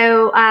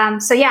 So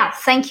yeah,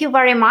 thank you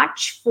very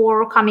much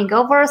for coming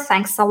over.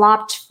 Thanks a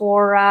lot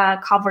for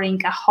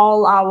covering a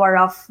whole hour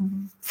of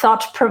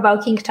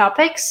thought-provoking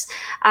topics.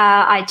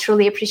 I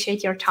truly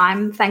appreciate your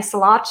time. Thanks a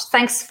lot.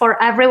 Thanks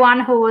for everyone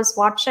who were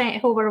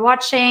watching.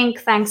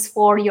 Thanks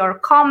for your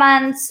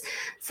comments.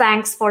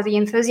 Thanks for the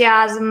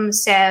enthusiasm.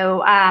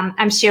 So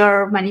I'm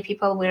sure many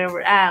people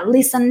will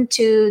listen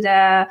to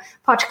the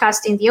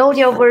podcast in the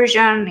audio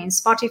version in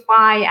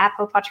Spotify,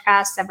 Apple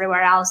Podcasts,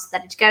 everywhere else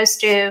that it goes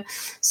to.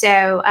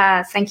 So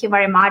thank you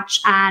very much,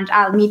 and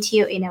I'll meet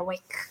you in a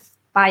week.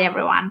 Bye,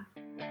 everyone.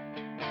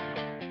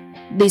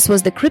 This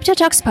was the Crypto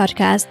Talks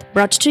podcast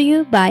brought to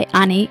you by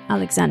Annie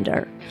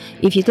Alexander.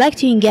 If you'd like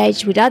to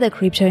engage with other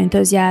crypto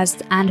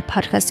enthusiasts and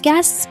podcast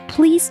guests,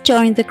 please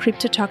join the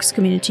Crypto Talks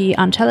community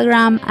on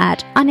Telegram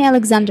at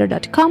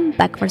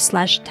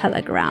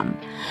anniealexander.com/Telegram.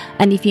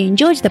 And if you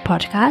enjoyed the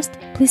podcast,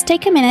 please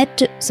take a minute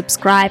to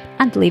subscribe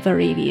and leave a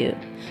review.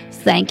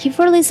 Thank you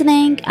for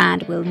listening,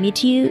 and we'll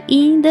meet you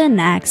in the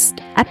next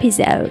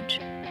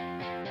episode.